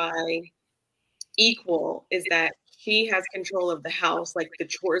meant by equal is that she has control of the house, like the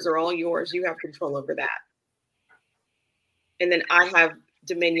chores are all yours, you have control over that. And then I have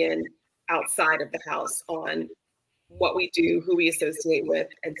dominion outside of the house on what we do, who we associate with,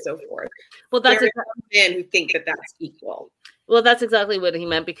 and so forth. Well, that's there are men who think that that's equal. Well, that's exactly what he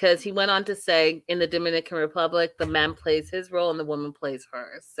meant, because he went on to say in the Dominican Republic, the man plays his role and the woman plays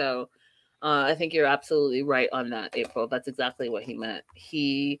hers. So I think you're absolutely right on that, April. That's exactly what he meant.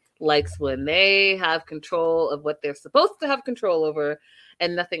 He likes when they have control of what they're supposed to have control over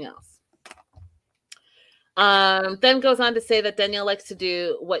and nothing else. Then goes on to say that Danielle likes to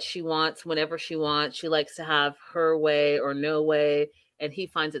do what she wants whenever she wants. She likes to have her way or no way, and he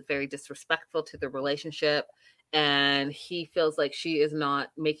finds it very disrespectful to the relationship. And he feels like she is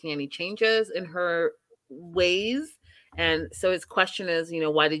not making any changes in her ways. And so his question is,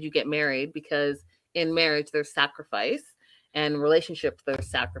 why did you get married? Because in marriage, there's sacrifice, and relationships, there's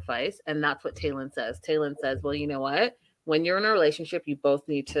sacrifice. And that's what Taylin says. Taylin says, well, you know what? When you're in a relationship, you both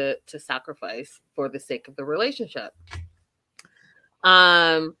need to sacrifice for the sake of the relationship.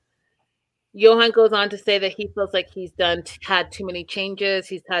 Johan goes on to say that he feels like he's had too many changes.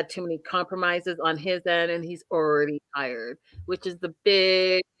 He's had too many compromises on his end, and he's already tired, which is the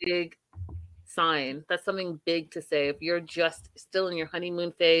big sign. That's something big to say. If you're just still in your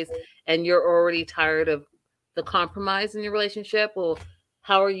honeymoon phase and you're already tired of the compromise in your relationship, well,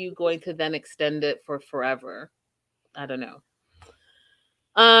 how are you going to then extend it for forever? I don't know.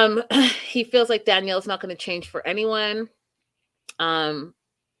 He feels like Danielle's not going to change for anyone. And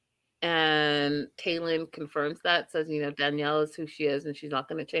Taylin confirms that, says, Danielle is who she is and she's not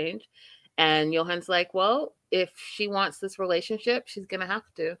going to change. And Johan's like, well, if she wants this relationship, she's going to have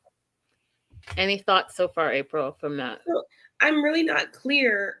to. Any thoughts so far, April, from that? So, I'm really not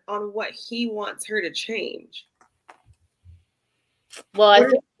clear on what he wants her to change. Well, I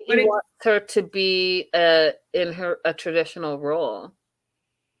think he wants her to be in a traditional role.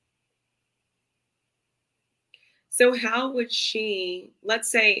 So how would she,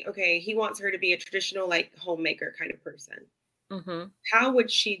 let's say, okay, he wants her to be a traditional, like, homemaker kind of person. Mm-hmm. How would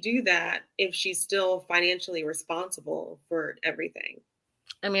she do that if she's still financially responsible for everything?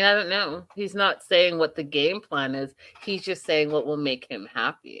 I mean, I don't know. He's not saying what the game plan is. He's just saying what will make him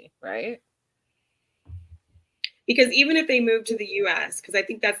happy, right? Because even if they move to the U.S., because I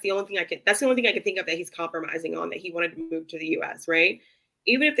think that's the only thing I can think of that he's compromising on, that he wanted to move to the U.S., right?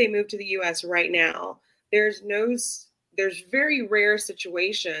 Even if they move to the U.S. right now, there's very rare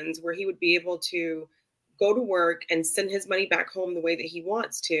situations where he would be able to go to work and send his money back home the way that he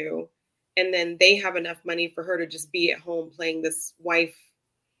wants to. And then they have enough money for her to just be at home playing this wife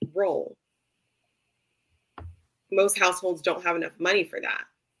role. Most households don't have enough money for that.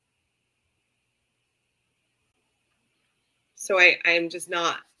 So I'm just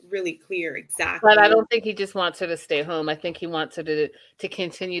not really clear exactly. But I don't think he just wants her to stay home. I think he wants her to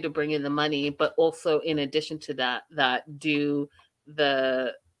continue to bring in the money, but also in addition to that do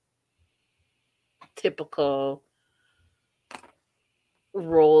the typical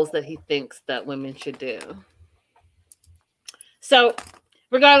roles that he thinks that women should do. So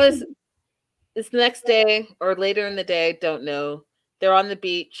regardless, it's the next day or later in the day, don't know. They're on the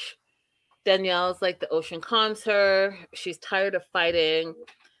beach. Danielle's like, the ocean calms her. She's tired of fighting.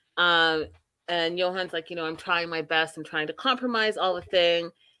 And Johan's like, I'm trying my best. I'm trying to compromise all the thing.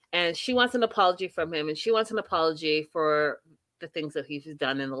 And she wants an apology from him. And she wants an apology for the things that he's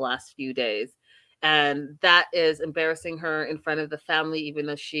done in the last few days. And that is embarrassing her in front of the family, even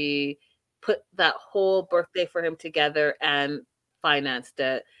though she put that whole birthday for him together and financed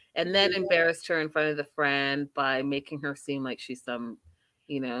it. And then embarrassed her in front of the friend by making her seem like she's some,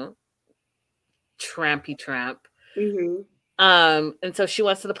 trampy tramp. Mm-hmm. And so she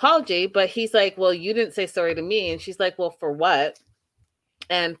wants an apology, but he's like, well, you didn't say sorry to me. And she's like, well, for what?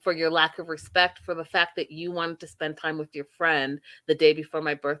 And for your lack of respect for the fact that you wanted to spend time with your friend the day before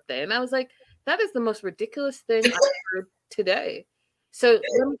my birthday. And I was like, that is the most ridiculous thing I've heard today. So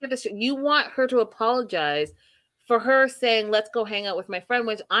let me get this. You want her to apologize for her saying, let's go hang out with my friend,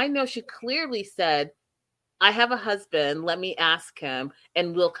 which I know she clearly said, I have a husband, let me ask him,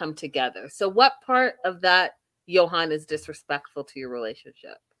 and we'll come together. So what part of that, Johan, is disrespectful to your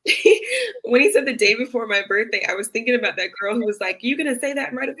relationship? When he said the day before my birthday, I was thinking about that girl who was like, you going to say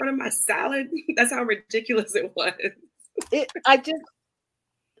that right in front of my salad? That's how ridiculous it was.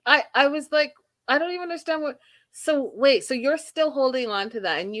 I was like, I don't even understand what. So wait, so you're still holding on to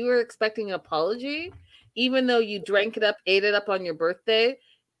that and you were expecting an apology, even though you drank it up, ate it up on your birthday?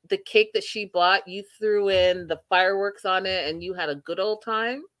 The cake that she bought, you threw in the fireworks on it and you had a good old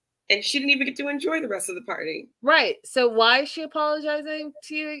time. And she didn't even get to enjoy the rest of the party. Right. So why is she apologizing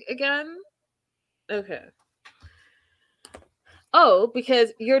to you again? Okay. Oh,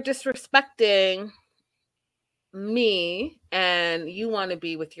 because you're disrespecting me and you want to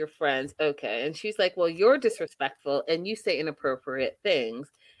be with your friends, okay. And she's like, well, you're disrespectful and you say inappropriate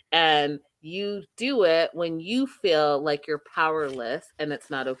things and you do it when you feel like you're powerless and it's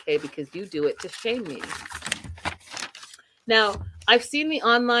not okay because you do it to shame me. Now, I've seen the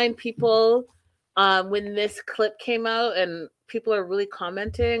online people when this clip came out and people are really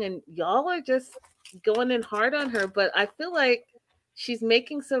commenting and y'all are just going in hard on her, but I feel like she's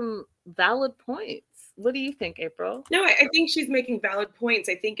making some valid points. What do you think, April? No, I think she's making valid points.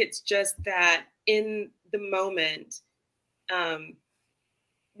 I think it's just that in the moment,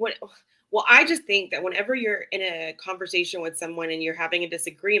 well, I just think that whenever you're in a conversation with someone and you're having a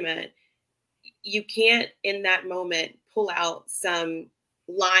disagreement, you can't in that moment pull out some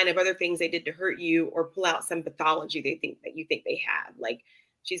line of other things they did to hurt you or pull out some pathology you think they have. Like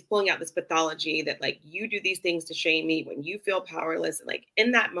she's pulling out this pathology that like you do these things to shame me when you feel powerless. Like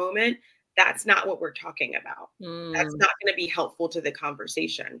in that moment, that's not what we're talking about. That's not going to be helpful to the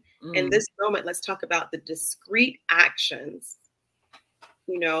conversation. In this moment, let's talk about the discrete actions.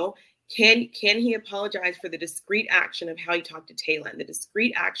 You know, can he apologize for the discrete action of how he talked to Taylor, the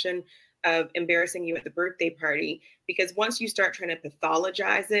discrete action of embarrassing you at the birthday party? Because once you start trying to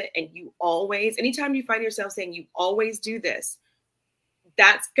pathologize it and you always, anytime you find yourself saying you always do this,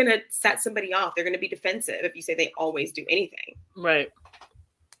 that's going to set somebody off. They're going to be defensive if you say they always do anything. Right.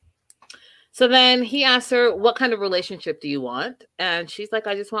 So then he asks her, what kind of relationship do you want? And she's like,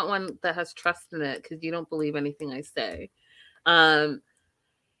 I just want one that has trust in it because you don't believe anything I say. And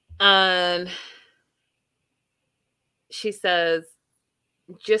she says,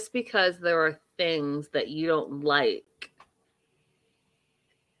 just because there are things that you don't like,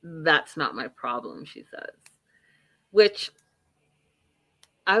 that's not my problem, she says. Which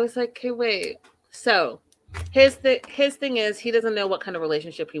I was like, okay, wait. So his thing is he doesn't know what kind of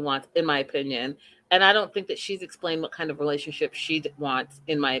relationship he wants, in my opinion. And I don't think that she's explained what kind of relationship she wants,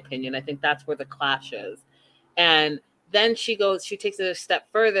 in my opinion. I think that's where the clash is. And then she takes it a step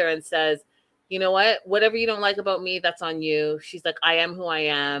further and says, you know what? Whatever you don't like about me, that's on you. She's like, I am who I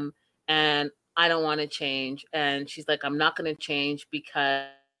am and I don't want to change. And she's like, I'm not going to change because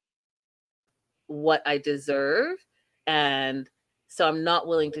what I deserve. And so I'm not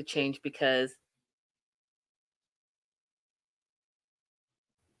willing to change because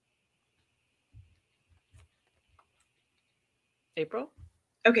April?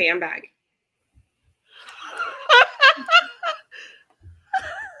 Okay, I'm back.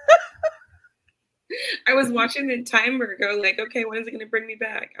 I was watching the timer go like, okay, when is it going to bring me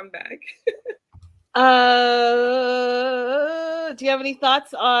back? I'm back. Do you have any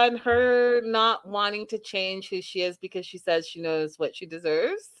thoughts on her not wanting to change who she is because she says she knows what she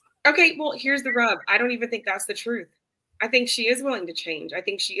deserves? Okay, well, here's the rub. I don't even think that's the truth. I think she is willing to change. I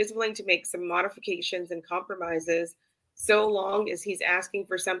think she is willing to make some modifications and compromises so long as he's asking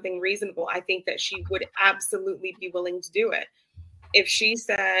for something reasonable. I think that she would absolutely be willing to do it. If she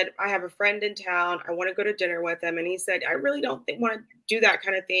said, I have a friend in town, I want to go to dinner with him, and he said, I really don't want to do that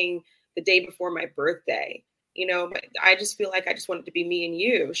kind of thing the day before my birthday. You know, I just feel like I just want it to be me and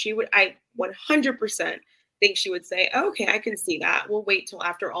you. I 100% think she would say, okay, I can see that. We'll wait till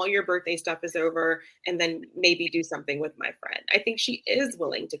after all your birthday stuff is over and then maybe do something with my friend. I think she is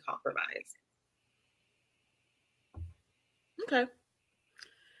willing to compromise. Okay.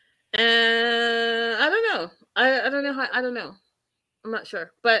 And I don't know. I don't know how. I don't know. I'm not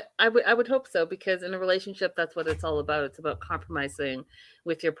sure, but I would hope so, because in a relationship, that's what it's all about. It's about compromising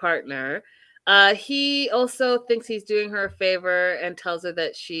with your partner. He also thinks he's doing her a favor and tells her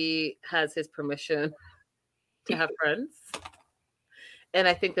that she has his permission to have friends. And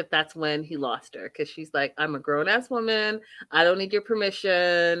I think that that's when he lost her, because she's like, I'm a grown-ass woman. I don't need your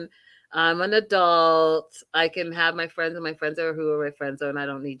permission. I'm an adult. I can have my friends, and my friends are who are my friends are, and I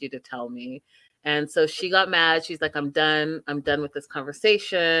don't need you to tell me. And so she got mad. She's like, I'm done. I'm done with this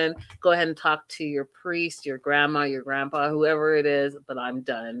conversation. Go ahead and talk to your priest, your grandma, your grandpa, whoever it is, but I'm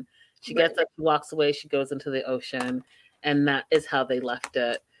done. She gets up, she walks away, she goes into the ocean, and that is how they left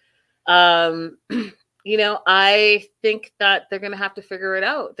it. You know, I think that they're going to have to figure it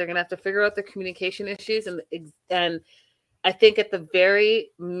out. They're going to have to figure out their communication issues. And I think at the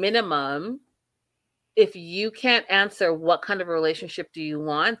very minimum, if you can't answer what kind of relationship do you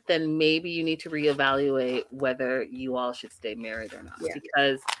want, then maybe you need to reevaluate whether you all should stay married or not. Yeah.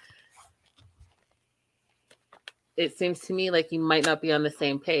 Because it seems to me like you might not be on the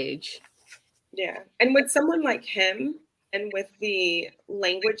same page. Yeah. And with someone like him and with the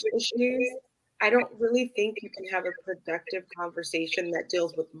language issues, I don't really think you can have a productive conversation that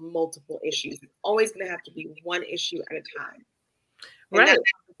deals with multiple issues. It's always going to have to be one issue at a time. And right. That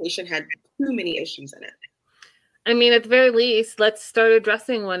conversation had too many issues in it. I mean, at the very least, let's start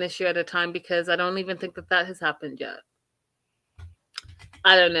addressing one issue at a time, because I don't even think that has happened yet.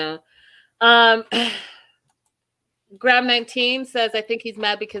 I don't know. Graham 19 says, I think he's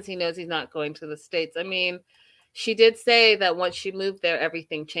mad because he knows he's not going to the States. I mean, she did say that once she moved there,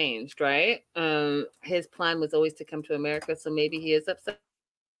 everything changed, right? His plan was always to come to America, so maybe he is upset.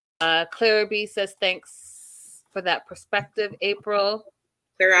 Clara B says, thanks for that perspective, April.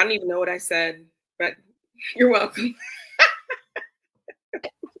 Clara, I don't even know what I said, but you're welcome.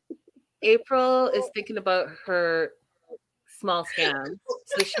 April is thinking about her small scams,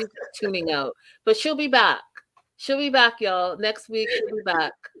 so she's tuning out. But she'll be back. She'll be back, y'all. Next week, she'll be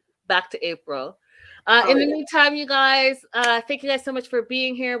back to April. In the meantime, you guys, thank you guys so much for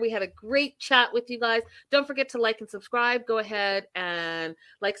being here. We had a great chat with you guys. Don't forget to like and subscribe. Go ahead and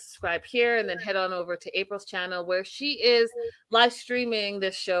like, subscribe here, and then head on over to April's channel, where she is live streaming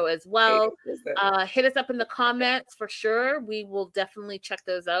this show as well. Hit us up in the comments for sure. We will definitely check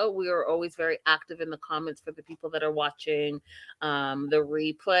those out. We are always very active in the comments for the people that are watching the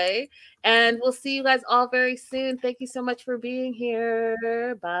replay. And we'll see you guys all very soon. Thank you so much for being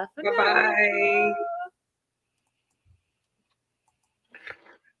here. Bye for now. Bye-bye.